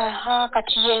 Aha,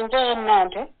 kati yenze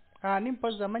nante. Ani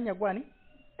mpoza amanya gwani?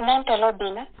 Nante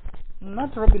Robina.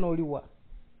 Nante Robina oliwa?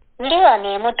 Ndiwa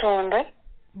ne mutundwe.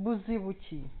 Buzibu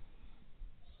ki?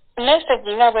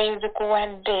 Message nga bwenzi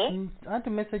kuwadde. Anti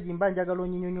message mba njagala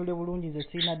onyinyonyole bulungi nze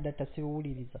sirina data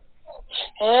siwuliriza.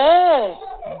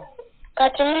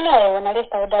 Kati munawe nali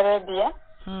Saudi Arabia.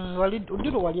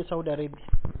 Udiro wali Saudi Arabia.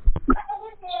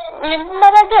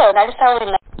 Mbaraga nali Saudi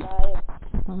nayo.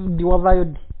 Diwavayo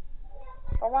di.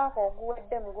 Omwaka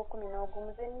oguwedde mu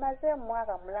 11 maze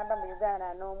mwaka mulamba mu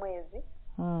Uganda n'omwezi.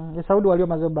 Saudi wali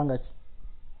omaze bbanga ki?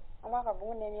 Omwaka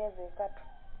gumu n'emyezi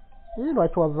 3.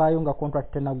 Lwaki wavaayo nga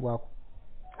contract tenagwako?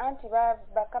 Anti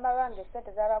bakama bange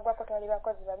sente zabagwako twali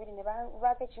bakozi babiri ne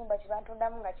baako ekiyumba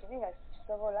kibantundamu nga kibi nga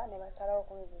kisobola ne basalawo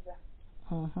kunziza.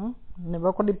 Ne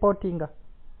bakodipotinga?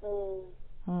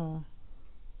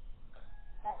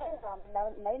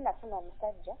 Naye nafuna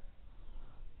omusajja.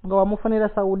 Nga wamufunira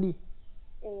Saudi?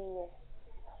 Iye.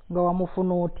 Nga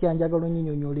wamufuna otya? Njagala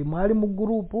onyinyonyole. Mwali mu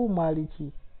gurupu mwali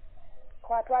ki?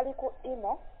 Twali ku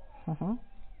imo.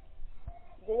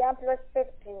 Gye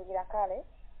prospectingira kale.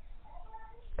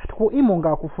 Kati ku imo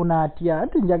ng'akufuna atya?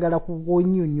 Anti njagala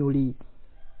kugonnyonnyole.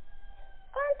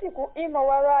 Anti ku imo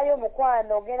walwayo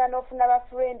omukwano ogenda n'ofuna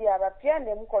bafrendi abapya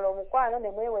ne mukola omukwano ne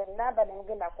mwewa ennamba ne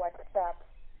mugenda ku WhatsApp.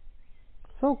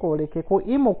 Sooka oleke ku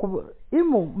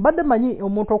imo mbadde manyi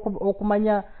omuntu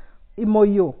okumanya imo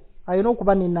yo ayina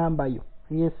okuba n'ennamba yo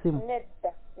ey'essimu.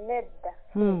 Nedda.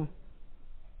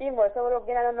 Imo osobola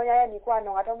okugenda n'ononyayo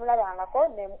emikwano nga tomulabangako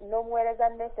n'omuweereza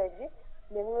message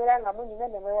ne mubeera nga munyume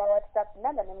ne mwewa WhatsApp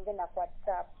namba ne mugenda ku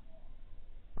WhatsApp.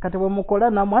 Kati bwe mukola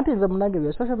namwe anti nze munange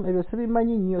ebyo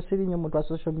sibimanyi nnyo, siri nnyo muntu wa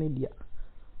social media.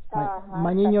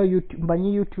 Manyi nnyo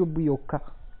manyi YouTube yokka.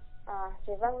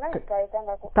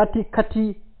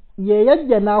 Kati ye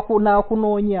yajja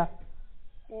n'akunoonya.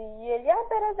 Ye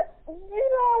yampereza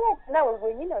zirawo nawe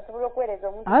gwenyini osobola okuweereza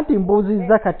omuntu. Anti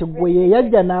mbuuzizza kati gwe ye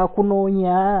yajja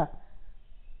n'akunoonya.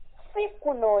 Si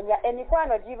kunoonya,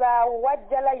 emikwano gibaawo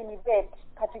wajja line vet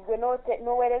kati gwe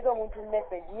n'oweereza omuntu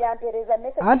message yampereza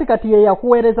message. Anti kati ye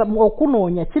yakuweereza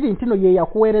okunoonya kiri nti no ye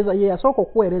yakuweereza ye yasooka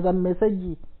okuweereza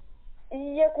message.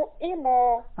 Ye ku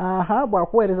imo.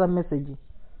 Bw'akuweereza message.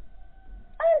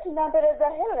 Kati nampereza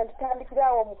hello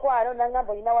netutandikirawo omukwano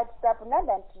nangamba olina WhatsApp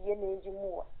namba nti ye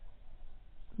nenjimuwa.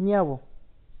 Nyabo.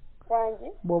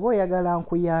 Wangi? Bw'oba oyagala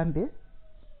nkuyambe.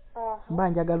 Mba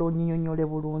njagala onyinyonyole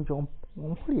bulungi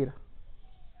ompulira.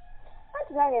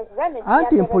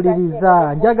 Anti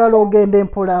mpuliriza njagala ogende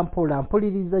mpola mpola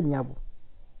mpuliriza nyabo.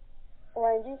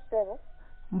 Wangi sebo?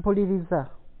 Mpuliriza.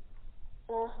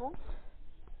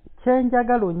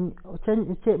 Kyenjagala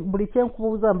buli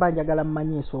kyenkubuuza mba njagala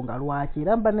mmanyi ensonga lwaki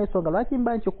era mba n'ensonga lwaki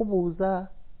mba nkikubuuza.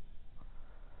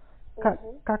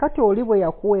 Kakati oli bwe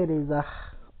yakuweereza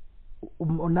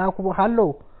onaakuba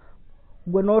hallo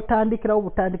gwe n'otandikirawo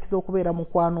butandikiza okubeera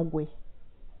mukwano gwe.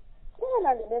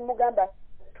 Nange ne mugamba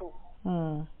tu.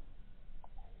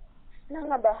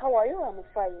 Nangamba how are you? I'm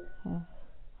fine.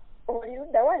 Oli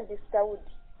ludda wa ndi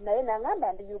Saudi naye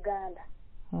nangamba ndi Uganda.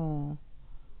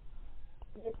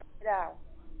 Yekirawo.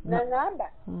 Nangamba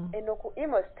eno ku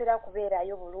email sitera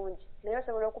kubeerayo bulungi naye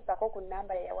osobola okuppako ku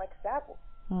namba ya WhatsApp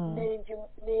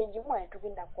nenjimu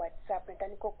tugenda ku WhatsApp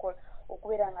netandika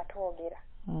okubeera nga twogera.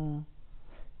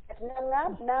 Kati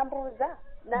nambuuza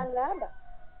nangamba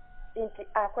nti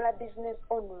akola business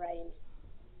online.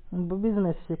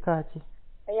 Business kikaki?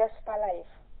 Eya Super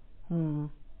Life.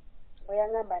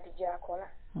 Oyangamba nti gyakola.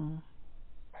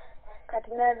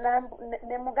 Kati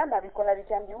ne mugamba bikola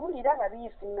bitya mbiwulira nga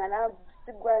biyisingana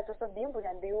sigwa soso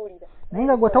bimbulira mbiwulira. Naye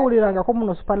nga gwe tawulirangako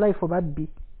muno Super Life babbi.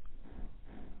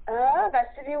 Nga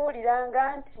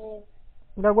sibiwuliranga nti.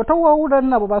 Nga gwe tawawula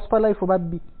nabo ba Super Life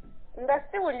babbi. Nga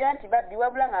siwulira nti babbi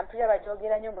wabula nga mpulira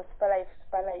bajoogera nnyo mbu Super Life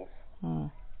Super Life.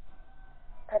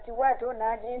 Kati wato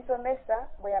n'aginsomesa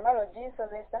bwe yamala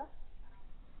oginsomesa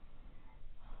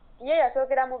ye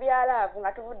yasookera mu byalaavu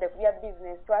nga tuvudde ku bya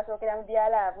bizinesi twasookera mu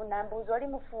byalaavu nambuuza oli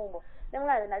mufumbo ne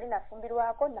mwana nali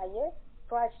nafumbirwako naye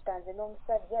twakitanze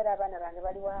n'omusajja era abaana bange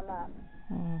bali wa maama.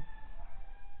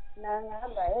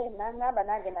 Nangamba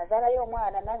nange nazaalayo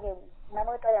omwana nange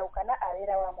namwe twayawukana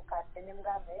abeera wa mukadde ne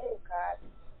mugamba kaabi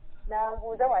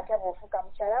nambuuza watya bw'ofuuka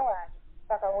mukyala wange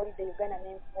paka wolidde Uganda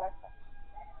n'enkwasa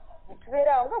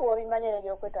tubeerawo nga bw'obimanya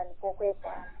ebyokwetandika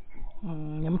okwekwana.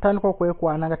 Ne mutandika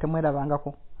okwekwana nga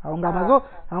temwerabangako awo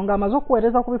nga amaze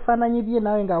okuweereza ku bifaananyi bye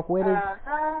nawe ng'akuweereza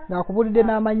ng'akubulidde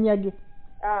n'amannya ge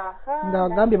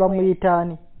ng'agambye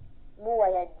bamuyitaani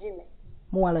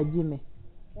Muwala Jime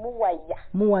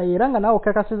Muwaya era nga naawe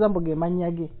okakasiza mbu ge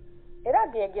mannya ge era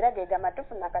geegera ge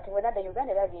gamatufu nakati wenadde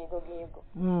Uganda era geego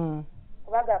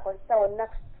kuba gakozesa wonna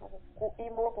ku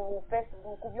imo ku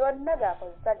Facebook ku byonna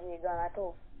gakozesa geego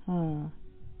amatuufu.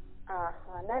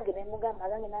 Nange ne mugamba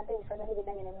gange nante ebifaananyi bye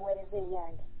nange ne muweereza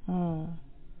ebyange.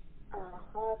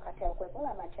 Kati awo kwe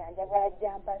kungamba nti anjagala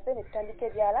jampase ne tutandika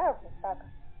ebyalaavu paka.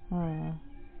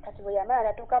 Kati bwe yamala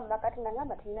natuuka mu makati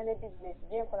nangamba tulina ne bizinesi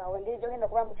gye nkola wengeri gyogenda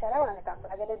okuba mukyala wange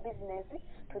kankolage ne bizinesi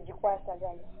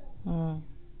tugikwasaganya.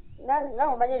 Nange nga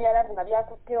omanya ebyalaavu nga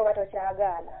byakutteyo oba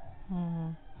tokyagaana.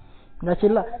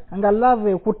 Nga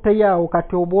love ekutteyo awo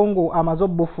kati obwongo amaze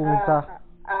obufunsa.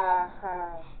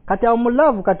 Kati awo mu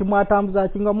love kati mwatambuza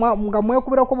ki nga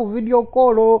mwekubirako bu video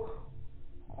call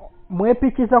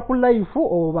mwepikiza ku life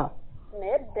oba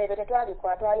naye ebyo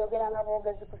tetwabikola twayogeranga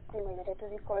boogezi ku ssimu ebyo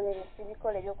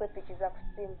tetubikola ebyokwepikiza ku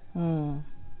ssimu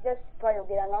just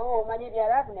twayogeranga omanyi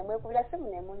ebyalaavu ne mwekubira ssimu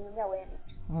ne munyumya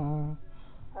weebityo.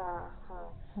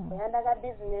 Bwe yandaga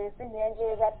bizinesi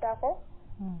nenjegattako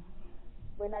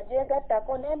bwe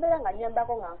nagyegattako nembeera nga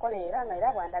nyambako nga nkola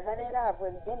era bwandaga neeraavu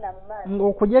ebigenda mu maaso.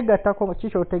 Okugyegattako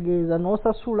kikyotegeeza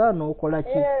n'osasula n'okola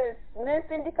ki?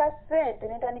 Nensindika ssente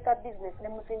nentandika bizinesi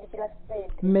nemusindikira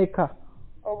ssente. Meka?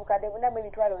 Obukadde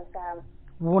 4,700.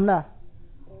 Buna?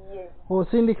 Ye.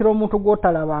 Osindikira omuntu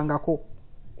gw'otalabangako?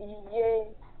 Ye.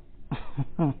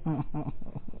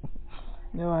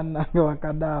 Newannange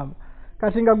wakadaama.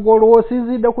 Kati nga ggwe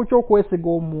osinzidde ku kyokwesiga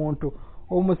omuntu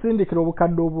omusindikira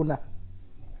obukadde obuna.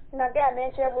 Nagera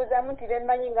nenkyebuuzamu nti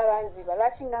bemmanyi nga banziba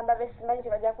lwaki ngamba besimanyi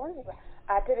tebajja kunziba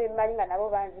ate bemmanyi nga nabo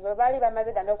banziba baali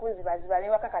bamaze dda n'okunzibaziba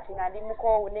lewaka kati nga ndi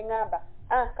mukoowu ne ngamba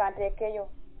kanteekeyo.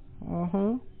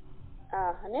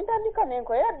 Nentandika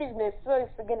nenkolera bizinesi so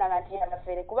sigenda nga nti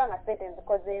yagafere kubanga ssente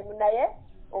nzikozeemu naye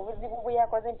obuzibu bwe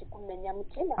yakoze nti kumenya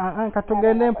mutima.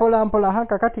 Katugende mpola mpola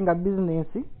kakati nga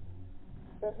bizinesi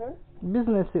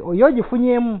oyo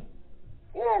ogifunyeemu?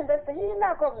 Nze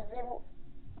siyinaako obuzibu.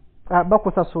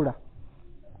 Bakusasula?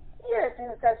 Yes,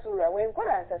 nsasula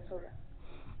wenkola nsasula.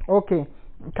 Okay,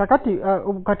 kakati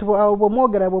kati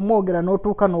bw'omwogera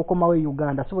n'otuuka n'okomawo e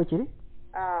Uganda si bwe kiri?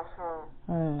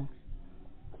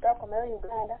 Twakomayo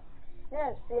Uganda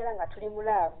naye nsiera nga tuli mu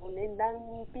laavu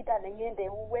nampita negenda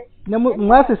ewuwe.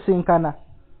 Mwasisinkana?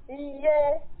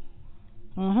 Iye.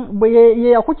 Bwe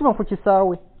ye yakukima ku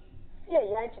kisaawe? si ye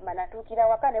yankima natuukira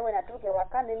waka newe natuuke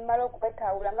waka ne mmala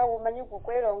okwetawula nga bw'omanyi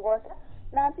kukwerongoosa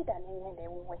nampita nengenda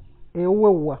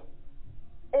ewuwe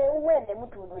ewuwe ne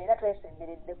mutundu era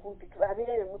twesemberedde kumpi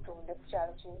abeere mutunde ku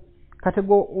kyalo kimu kati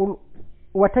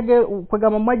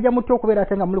kwegamba mwajja mutya okubeera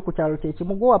ate nga muli ku kyalo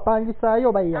kyekimu gwe wapangisaayo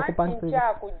oba ye yakupangisa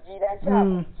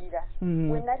nkyakujjira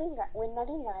we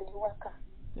nali nga ndi waka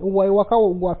waka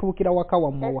gwatuukira waka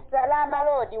wammuwa Salama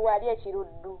Road wali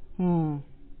ekiruddu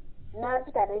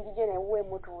nampita nenjije newuwe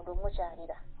mutundu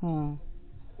mukyalira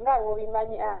nga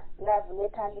bw'obimanyi laavu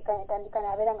netandika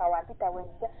nabeera nga wampita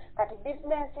wenja kati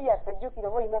bizinensi yaffe jjukira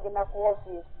oba olina genda ku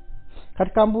office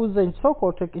kati kambuuze nkisooka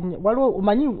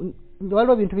omanyi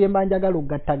waliwo ebintu bye mba njagala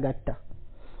okugattagatta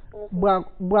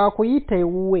bw'akuyita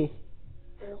ewuwe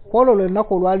kwolwo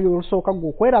olunaku olwali olusooka gwe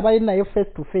okweraba naye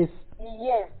face to face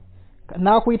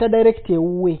n'akuyita direct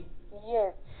ewuwe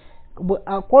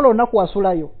kwolwo olunaku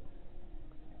wasulayo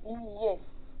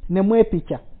ne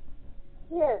mwepica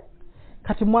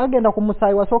kati mwagenda ku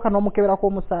musaayi wasooka n'omukeberako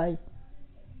omusaayi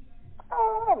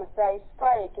omusaayi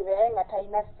twayekebera nga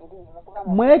talina siriimu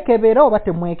mwekebera oba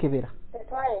temwekebera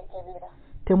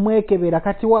temwekebera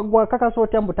kati gwakakasa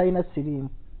otya mbu talina siriimu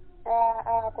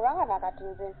kubanga nakati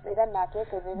nze era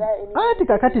nakekebera anti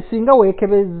kakati singa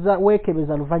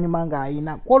weekebeza luvannyuma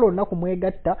ng'ayina kwolwo olunaku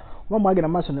mwegatta oba mwagenda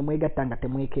mu maaso ne mwegatta nga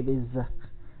temwekebeza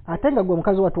ate nga gwe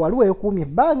mukazi wattu wali weekuumye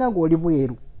ebbanga ng'oli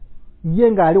bweru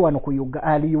ye ng'ali wano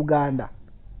ali Uganda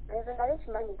nze nali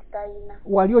kimanyi titalina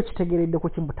wali okitegeredde ku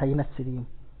kimbu talina siriimu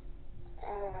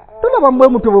tulaba mbwe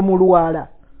muto bwe mulwala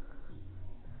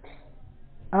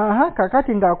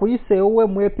kakati ng'akuyise ewuwe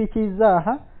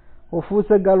mwepikiza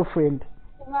ofuuse girlfriend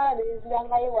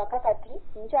nzirangayo waka kati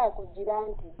nkyakujjira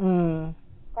nti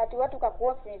kati watuka ku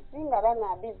office nga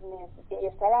bana business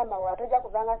Salama watojja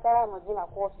kuvanga Salama zinga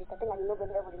ku office ate nga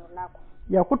ninogendera buli lunaku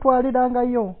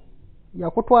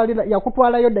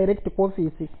yakutwalayo direct ku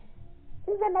office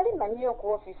nze nali manyiyo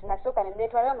ku office nasooka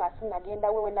nenetwalayo nga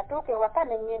sinagenda wewe natuuka ewaka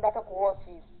nengenda ku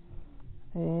office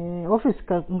office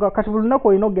kati buli lunaku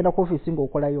olina okugenda ku office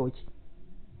ng'okolayo ki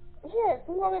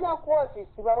ng'ogenda ku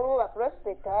office baliwo ba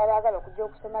prospect abaagala okujja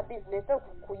okusoma business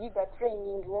okuyiga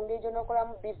training wongeejo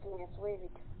n'okolamu business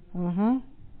weebito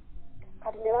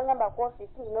kati ne bangamba ku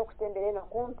office nina okutembera eno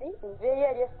kumpi nzeeyo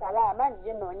eri Salama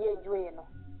nje noonye enju eno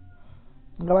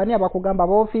nga bani abakugamba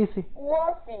aba office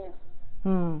office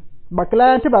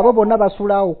baklayanti babo bonna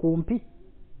basulaawo kumpi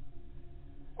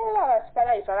era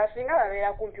abasipalayifa abasinga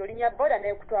babeera kumpi olinya boda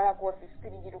nekutwala ku office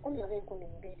siringi 10 oba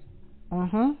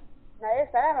 12 naye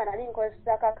Salama nali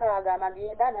nkozesa kakaaga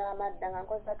amagenda n'amadda nga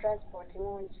nkozesa transport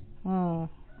mungi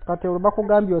kati olwo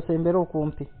bakugambye osembere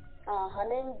okumpi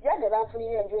nenjja ne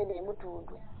banfunira enju eno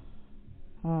emutundu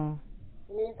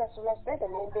nensasula sente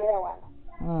nembeera wano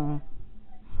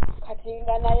kati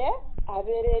nga naye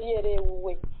abeera eri era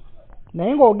ewuwe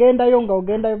naye ng'ogendayo nga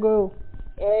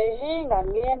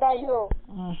ngendayo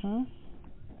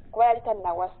kuba yali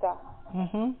tannawasa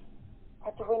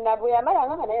kati bwe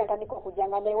yamalanga nga naye natandika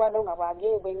okujjanga newano nga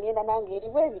bwengenda nange eri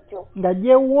bwe bityo nga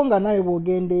gyewuwo nga nawe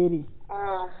bw'ogenda eri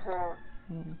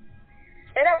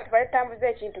era bwe tubale tutambuza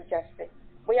ekintu kyaffe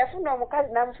bwe yafuna omukazi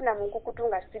n'amufuna mu nkukutu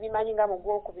nga sibimanyi nga mu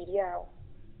gwokubiri awo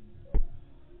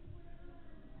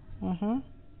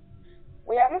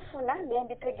bwe yamufuna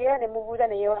nembitegeera ne mubuuza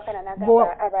ne yeewakana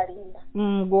n'agamba abalimba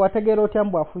gwe wategeera otya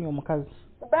mbu afunye omukazi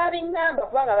babiŋŋamba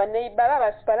kubanga baba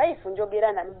basipalayifu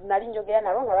nali njogera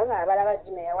nabo nga banga abalaba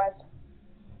jima yawaza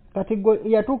kati gwe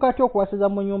yatuuka atya okuwasiza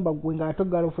mu nnyumba gwe ng'ate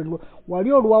girlfriend wali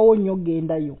olwawo nnyo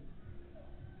ogendayo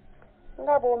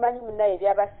nga bw'omanyi munnaye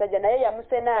ebyabasajja naye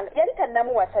yamusenanga yali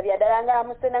tannamuwasa byaddala nga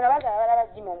amusenanga bagala balaba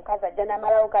jima omukazi ajja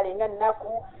n'amalawo kale nga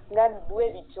nnaku nga bwe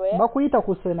bityo bakuyita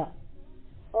kusena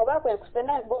oba kwe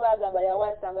kusena bo bagamba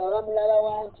yawasa nga bamulaba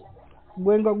wanti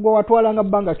gwe watwalanga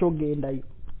bbanga kyogendayo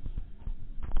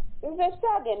nze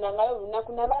saagendangayo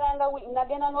olunaku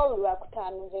nagenda nga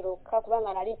olwakutaano nze lwokka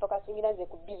kubanga nali mfa kasingira nze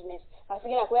ku business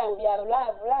kasingira kubeera mu byalo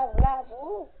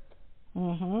laavu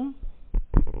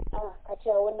kati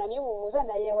awo nanibuuza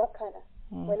naye wakana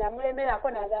bwe namulemerako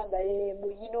nagamba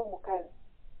muyina omukazi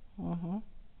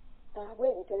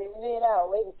bwebityo nebibeera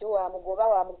awo ebityo wamugoba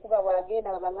wamukuba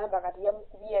bwagenda babagamba kati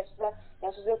yamukubye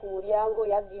yasuze ku mulyango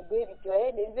yagibwa ebityo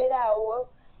nebibeera awo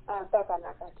mpaka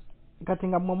nakati kati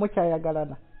nga mmwe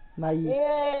mukyayagalana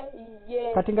naye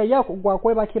kati nga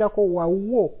gwakwebakirako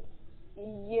wawwo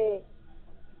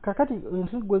kakati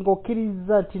gwe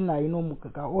ng'okkiriza nti nayina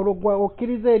omukaka olwo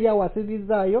okkiriza eri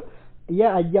awasirizaayo ye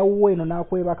ajja wuwe eno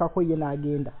n'akwebakako ye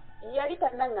n'agenda yali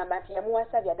tannaŋŋamba nti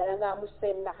yamuwasabya ddala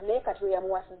ng'amusenna naye kati we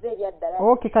yamuwasiza ebyaddala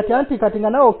kati nga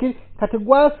nawe kati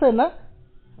gwasena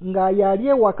nga yali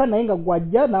ewaka naye nga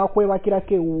gwajja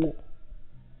n'akwebakirako ewuwo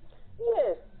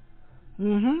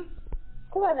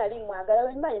kuba nali mwagala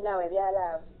wemanyi naawe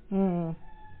byalaavu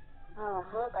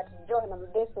kati jona mu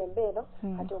December eno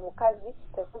kati omukazi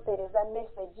tekumpeereza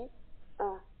message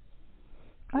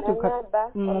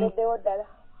nangamba omeddewo ddala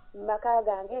mumaka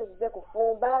gange nzize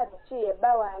kufumba biki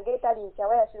ebba wange tali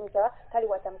nkyawa yasiri mukyawa tali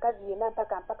wata mukazi yenna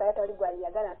mpaka yatali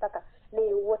gwaliyagala mpaka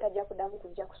neewo tajja kuddamu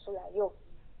kujja kusulayo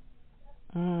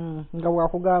nga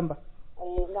bwakugamba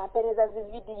nga mpeereza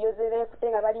zividiyo zebeekute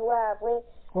nga bali waabwe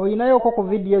oyinayoko ku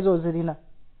vidiyo ezo zirina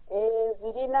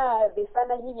zirina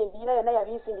bifaananyi bye mbirina yonna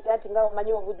yabisindika nti nga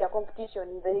omanyi obujja competition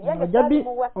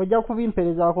ojja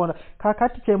kubimpeerezaako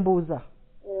kakati kyembuuza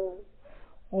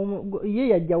ye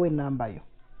yajjawo ennamba yo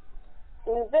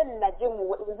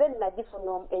nze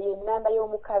nagifuna eyo ennamba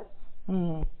y'omukazi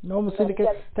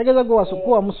n'omusindikira tegeeza gwe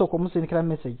wamusooka omusindikira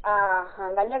message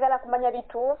nga njagala kumanya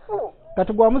bituufu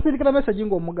kati gwe wamusindikira message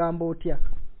ng'omugamba otya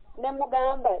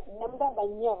namugamba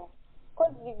nnyabo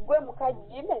kozi gwe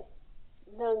mukajjime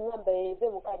naŋŋamba nze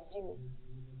mukajjime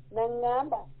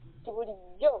naŋŋamba ti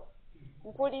bulijjo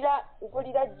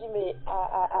mpulira jime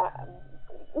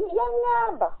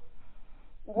yaŋŋamba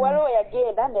bwaliwo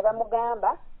yagenda ne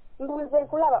bamugamba mbuze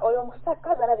nkulaba oyo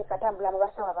omusakazi alabika atambula mu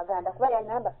basawo abaganda kuba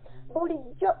yaŋŋamba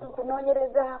bulijjo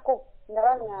nkunoonyerezaako nga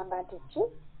baŋŋamba nti ki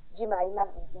jima alina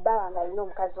baba nga alina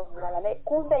omukazi omulala naye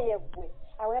kumbe yeggwe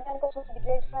awo natandika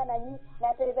okusukubitira ebifaananyi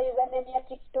n'ateereza username ya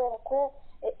tiktok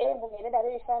ngende ndaba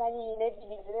ebifaananyi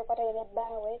n'evidiyo zebeekwatayo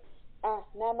n'ebbaawe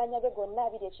n'amanya ge gonna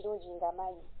abiri ekirungi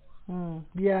ng'amanyi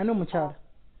byani omukyala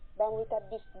bamuyita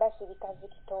basirika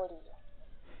Victoria.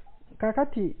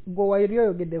 Kakati gwe wayiri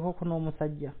oyogeddeko ku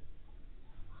n'omusajja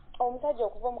omusajja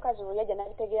okuva omukazi lwe yajja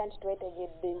n'abitegeera nti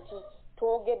twetegedde nti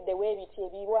twogeddewo ebiti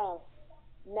ebiwanvu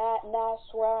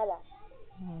n'aswala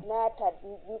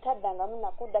ntaddangamu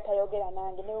nakudda tayogera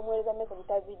nange ne bwemuweereza message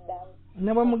taziddamu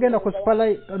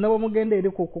ne bwe mugenda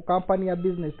eri ku kampani ya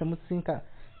business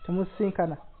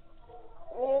temusinkana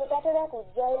tatera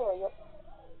kujjayo oyo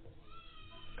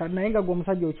kati naye nga gwe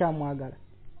omusajja okyamwagala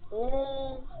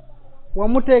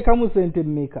wamuteekamu sente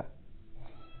mmeka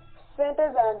sente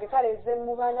zange kale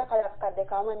zemubanja kale akadde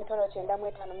kamu emitolo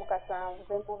 957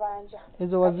 zemubanja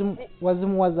ezo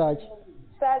wazimuwa zaaki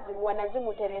saazimuwa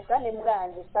nazimuteresa ne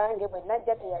muganzi sange bwe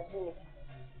najja teyazine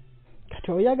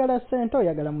kati oyagala sente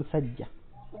oyagala musajja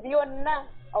byonna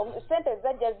sente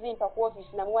zajja zimpa ku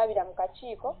ofisi namuwabira mu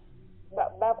kakiiko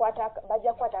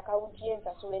bajja kukwata akawunti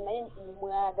y'ensasule naye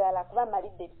mwagala kuba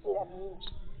malidde ebiseera bingi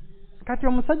kati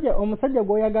omusajja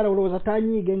gw'oyagala olowooza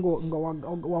tanyiige nga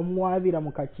wamuwabira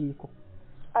mu kakiiko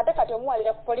ate kati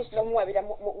omuwabira ku polisi n'omuwabira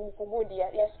ku gundi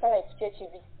ya spalife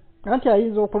kyekibi anti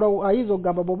ayinza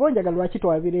okugamba bw'oba onjagala lwaki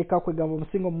twabira eka kwegamba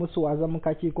omusinga omumuswaza mu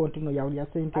kakiiko nti no yawulya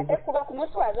sente ate kuba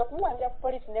kumuswaza okumuwabira ku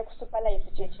polisi ne ku spalife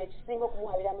kyekyo ekisinga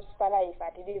okumuwabira mu spalife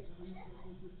atiriivu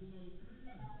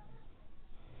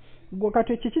gwe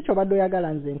kati kiki kyobadde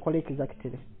oyagala nze nkola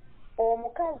exactly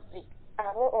omukazi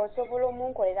abo osobola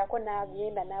omunkolerako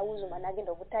n'agenda n'awuzuma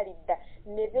n'agenda obutalidda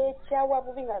ne beekyawa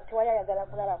bubi nga tewali ayagala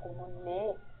kulaba ku munne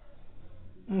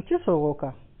kisoboka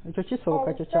ekyo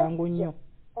kisoboka kyo kyangu nnyo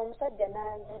omusajja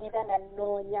n'anzirira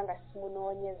nannoonya nga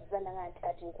simunoonyezza naga nti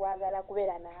kati nkwagala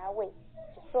kubeera naawe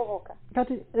kisoboka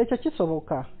kati ekyo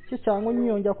kisoboka kikyangu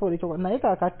nnyo nja kukola ekyo naye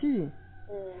kakati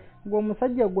gwe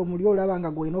omusajja gwe muli olaba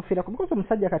nga gwolina ofiirako because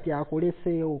omusajja kati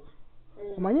akuleseewo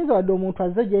omanyiza wadde omuntu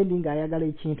azze gyendi ng'ayagala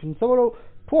ekintu nsobola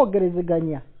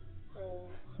twogerezeganya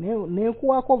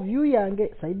nekuwako view yange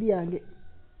saidi yange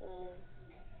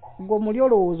gwe muli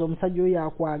olowooza omusajja oyo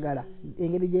akwagala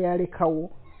engeri gye yalekawo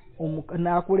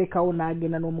n'akulekawo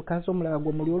n'agenda n'omukazi omulala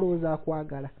gwe muli olowooza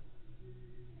akwagala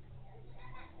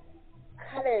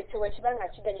kale ekyo bwe kiba nga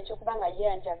kiganya ekyokubanga ye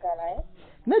anjagala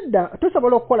nedda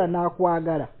tusobola okukola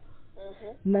n'akwagala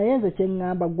naye nze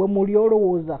kyeŋŋamba gwe muli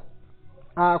olowooza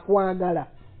akwagala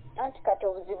anti kati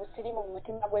obuzibu siri mu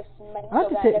mutima gwe simanyi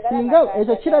singa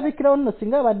ekyo kirabikirawo nno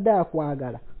singa abadde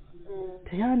akwagala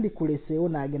teyandikuleseewo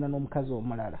n'agenda n'omukazi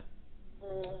omulala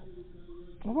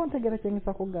oba ontegera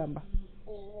kyengisa kugamba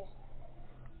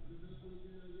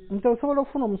nti osobola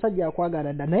okufuna omusajja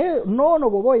akwagala dda naye noono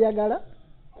bw'oba oyagala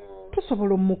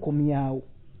tusobola omukomyawo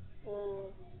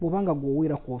bw'obanga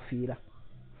gw'owera kwofiira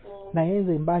naye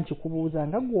nze mba nkikubuuza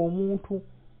nga gwe omuntu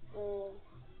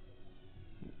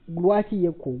lwaki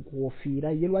ye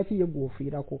kwofiira ye lwaki ye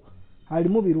gwofiirako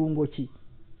alimu birungo ki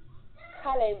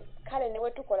kale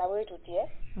newe tukola bwe tutye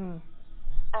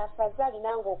afazaali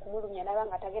nange okumulumya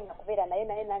nabanga tagenda kubeera naye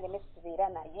nange nesibeera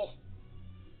naye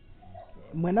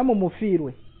mwena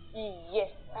mumufiirwe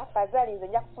iye afazaali nze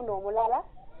nja kufuna omulala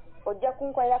ojja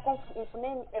kunkolera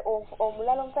nfune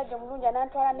omulala omusajja omulungi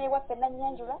anantwala n'ewaffe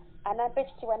Nannyanjula anampa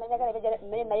ekitiibwa nanjagala ebejja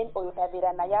naye oyo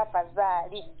tabeera naye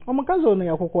afazaali. Omukazi ono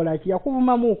yakukola ki?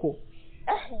 Yakuvumamuuko?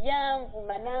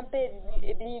 Yanvuma nampa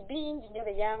bingi nnyo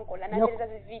bye yankola natereza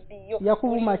vidiyo.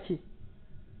 Yakuvuma ki?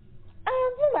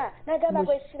 Anvuma nagamba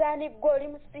bwe siraani gwe oli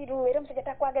musiru era omusajja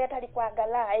takwagala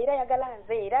talikwagala era yagala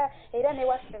nze era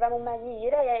newaffe bamumanyi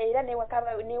era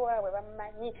newaabwe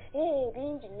bamumanyi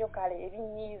bingi nnyo kale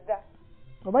ebinyiiza.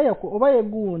 Oba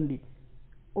yegundi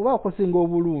oba okusinga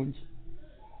obulungi?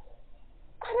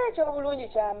 Ekyo obulungi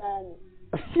kyamaanyi.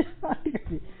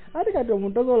 Ate kati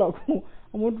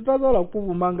omuntu tasobola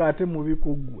kukuvuma ng'ate mubi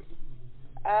ku ggwe.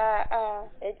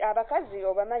 Abakazi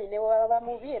obamanyi ne baba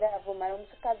mubi era avuma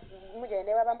omukazi mujja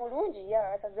ne baba mulungi ye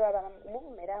abasaze baba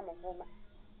muvuma era amuvuma.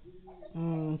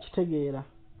 Kitegeera.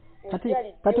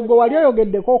 Kati gwe wali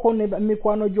oyogeddeko oko ne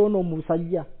mikwano gy'ono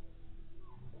omusajja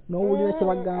n'owulira kye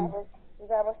bagamba?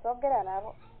 Nze abo soogera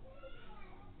nabo.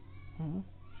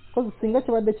 Kozi singa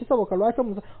kibadde kisoboka lwaki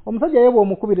omusajja ye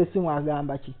bw'omukubira essimu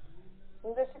agamba ki?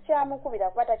 Nze sikyamukubira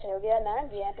kuba takyayogera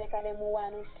nange yanteeka ne mu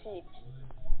wanu tiiki.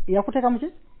 Yakuteeka mu ki?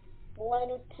 Mu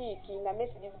wanu tiiki nga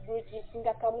message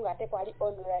nga kamu ng'ate kwali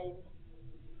online.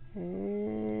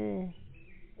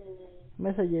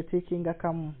 Message etiikinga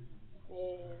kamu.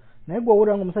 Naye gwe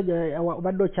owulira ng'omusajja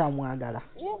obadde okyamwagala?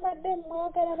 Ye mbadde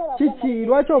mwagala baba. Kiki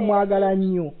lwaki omwagala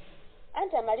nnyo?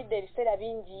 Anti amalidde ebiseera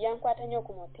bingi yankwata nnyo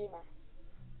ku mutima.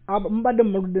 Mbadde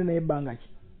mmaludde naye ebbanga ki?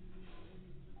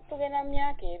 Tugenda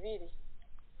myaka 2.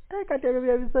 Kati ebyo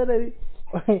byebiseera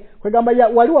kwegamba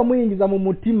wali wamuyingiza mu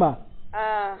mutima.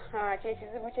 Kye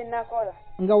kizibu kye nakola.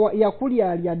 Nga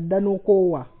yakulyalya dda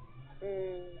n'okoowa.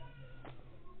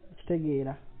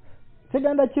 Kitegeera.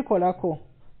 Kigenda kikolako.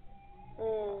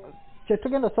 Kye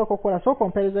tugenda sooka okukola sooka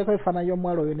ompeerezeeko ebifaananyi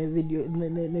y'omuwala oyo ne vidiyo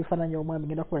n'ebifaananyi y'omwami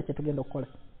ngenda kukola kye tugenda okukola.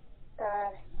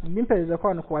 Kale. Bimpeerezeeko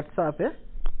wano ku WhatsApp.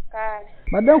 Kale.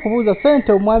 Badde nkubuuza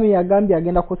ssente omwami yagambye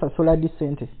agenda kusasula ddi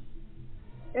ssente?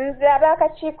 Nze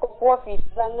ab'akakiiko ku ofiisi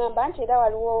baŋŋamba nti era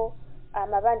waliwo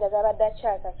amabanja gabadde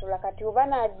akyasasula kati bwe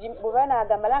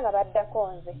banaagamala nga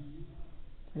baddako nze.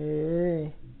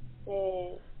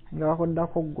 Nga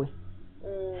bakuddako ggwe.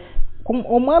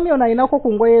 Omwami ono alinako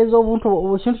ku ngoye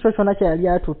ez'obuntu ekintu kyo kyonna kye yali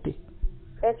atutte?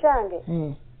 Ekyange?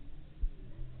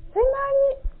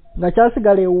 Simanyi. Nga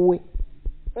kyasigala ewuwe?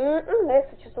 Naye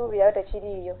sikisuubirayo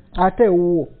tekiriiyo. Ate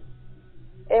ewuwo?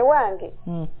 Ewange?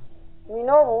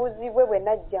 Nina obuwuzi bwe bwe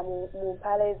najja mu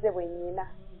mpale ze bwe nnyina.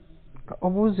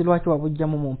 Obuwuzi lwaki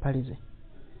wabugjamu mu mpale ze?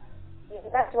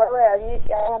 Nati waliwo yali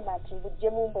yagamba nti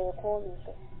bugjemu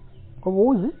mbwekuumise.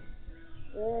 Obuwuzi?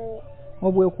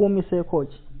 Obwekuumiseeko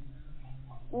ki?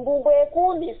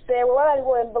 Mbwekuumise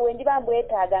waliwo we ndiba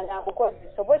mbwetaaga nga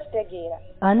mbukozesa oba okitegeera.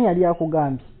 Ani yali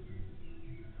akugambye?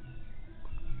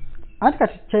 Anti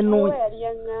kati kyennoonya. Yali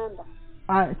yaŋŋamba.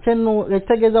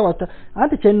 Ekitegeeza wata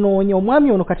anti kyennoonya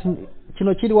omwami ono kati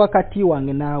kino kiri wakati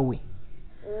wange naawe.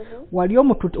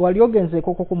 Wali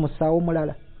ogenzeeko kumusaawo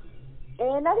omulala?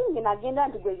 Nali nagenda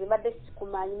nti gwe zimbadde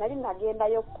sikumanyi nali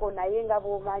nagendayokko naye nga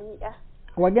bw'omanyi.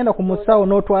 Wagenda ku musaawo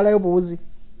n'otwalayo buwuzi?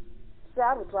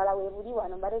 Saabutwala we buli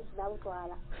wano mbadde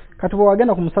sinabutwala. Kati bwe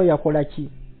wagenda ku musaawo yakola ki?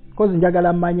 Kozi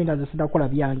njagala mmanyi nga nze sinakola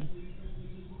byange.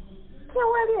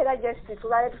 Tewali era just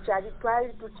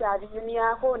twali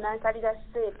tukyabiyuniako nansalira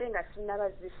ssente nga sinnaba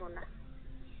zifuna.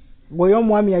 Bw'oyo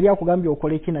omwami yali akugambye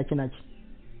okole ki naki?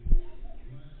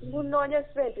 Munoonye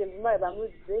ssente mbumawe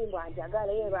bamuzze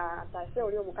mbwanjagala ye bampase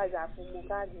oli omukazi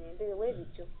afumuka agende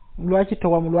weebityo.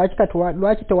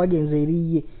 Lwaki tewagenze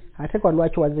eriye ate kwa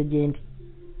lwaki waze gyendi?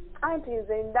 Anti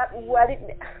nze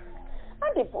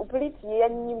anti puliti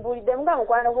yanyimbulidde nga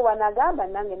mukwano gwe banagamba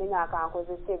nange ne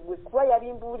ngaakankozesa eggwe kuba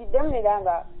yabimbuuliddemu era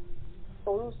nga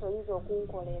oluusi oyinza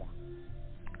okunkolera.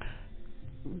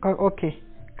 Okay,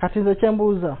 kati nze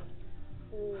kyembuuza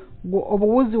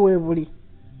obuwuzi weebuli?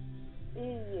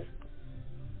 Iye.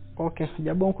 Okay,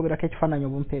 jaba onkubirako ekifaananyi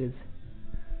obumpeereze.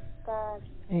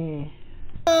 Kale.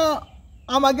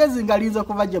 Amagezi ngaliza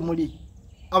kuva gye muli.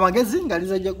 Amagezi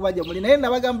ngaliza gye kuva gye muli. Naye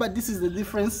nabagamba this is the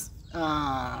difference.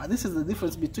 This is the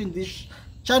difference between this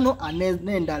channel and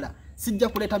n'endala. Sijja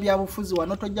kuleta byabufuzi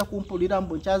wano tojja kumpulira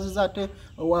mbu nkyaziza ate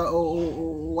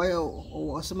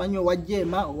osimanyi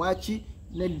owajjeema owaki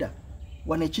nedda.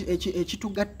 Wano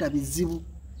ekitugatta bizibu.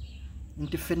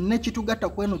 Nti ffenna ekitugatta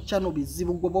kweno channel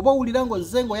bizibu. Gwe bw'oba owulira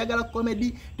ng'ozzenga oyagala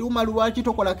comedy tiwuma lwaki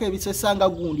tokolako ebisesanga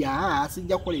gundi.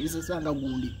 Sijja kukola ebisesanga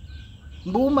gundi.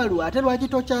 Mbumalu ate lwaki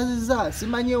tokyaziza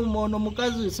simanyi umono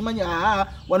mukazi simanyi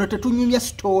wano tetunyumya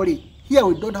story. Here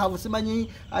we don't have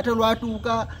simanyi ate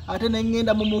lwatuuka ate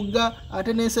nengenda mu mugga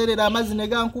ate nenserera amazzi ne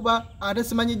gankuba ate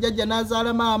simanyi jjajja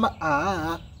n'azaala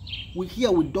maama. we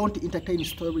don't entertain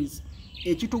stories.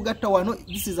 Ekitugatta wano,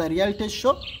 this is a reality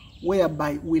show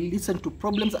whereby we listen to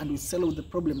problems and we solve the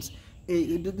problems.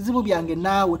 Ebizibu byange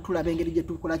naawe tulaba engeri gye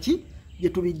tukola ki gye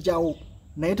tubijjawo.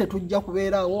 Naye tetujja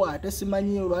kubeerawo ate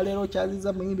simanyi olwaleero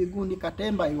kyaziza muyimbi gundi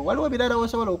katemba eyo. Waliwo ebirala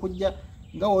osobola okujja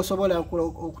nga osobola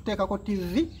okuteekako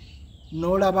TV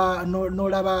n'olaba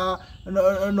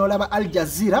Al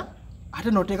Jazeera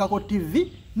ate n'oteekako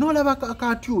TV n'olaba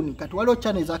cartoon. Kati waliwo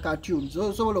channel za cartoon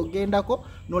osobola ogendako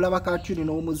n'olaba cartoon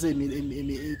n'omuze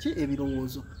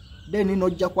ebirowoozo. Then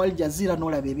n'ojja ku Al Jazeera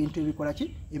n'olaba ebintu ebikola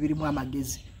ki ebirimu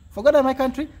amagezi. For God and my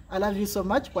country, I love you so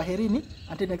much. Kwaherini.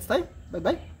 Until next time, bye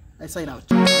bye. I sign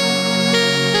out.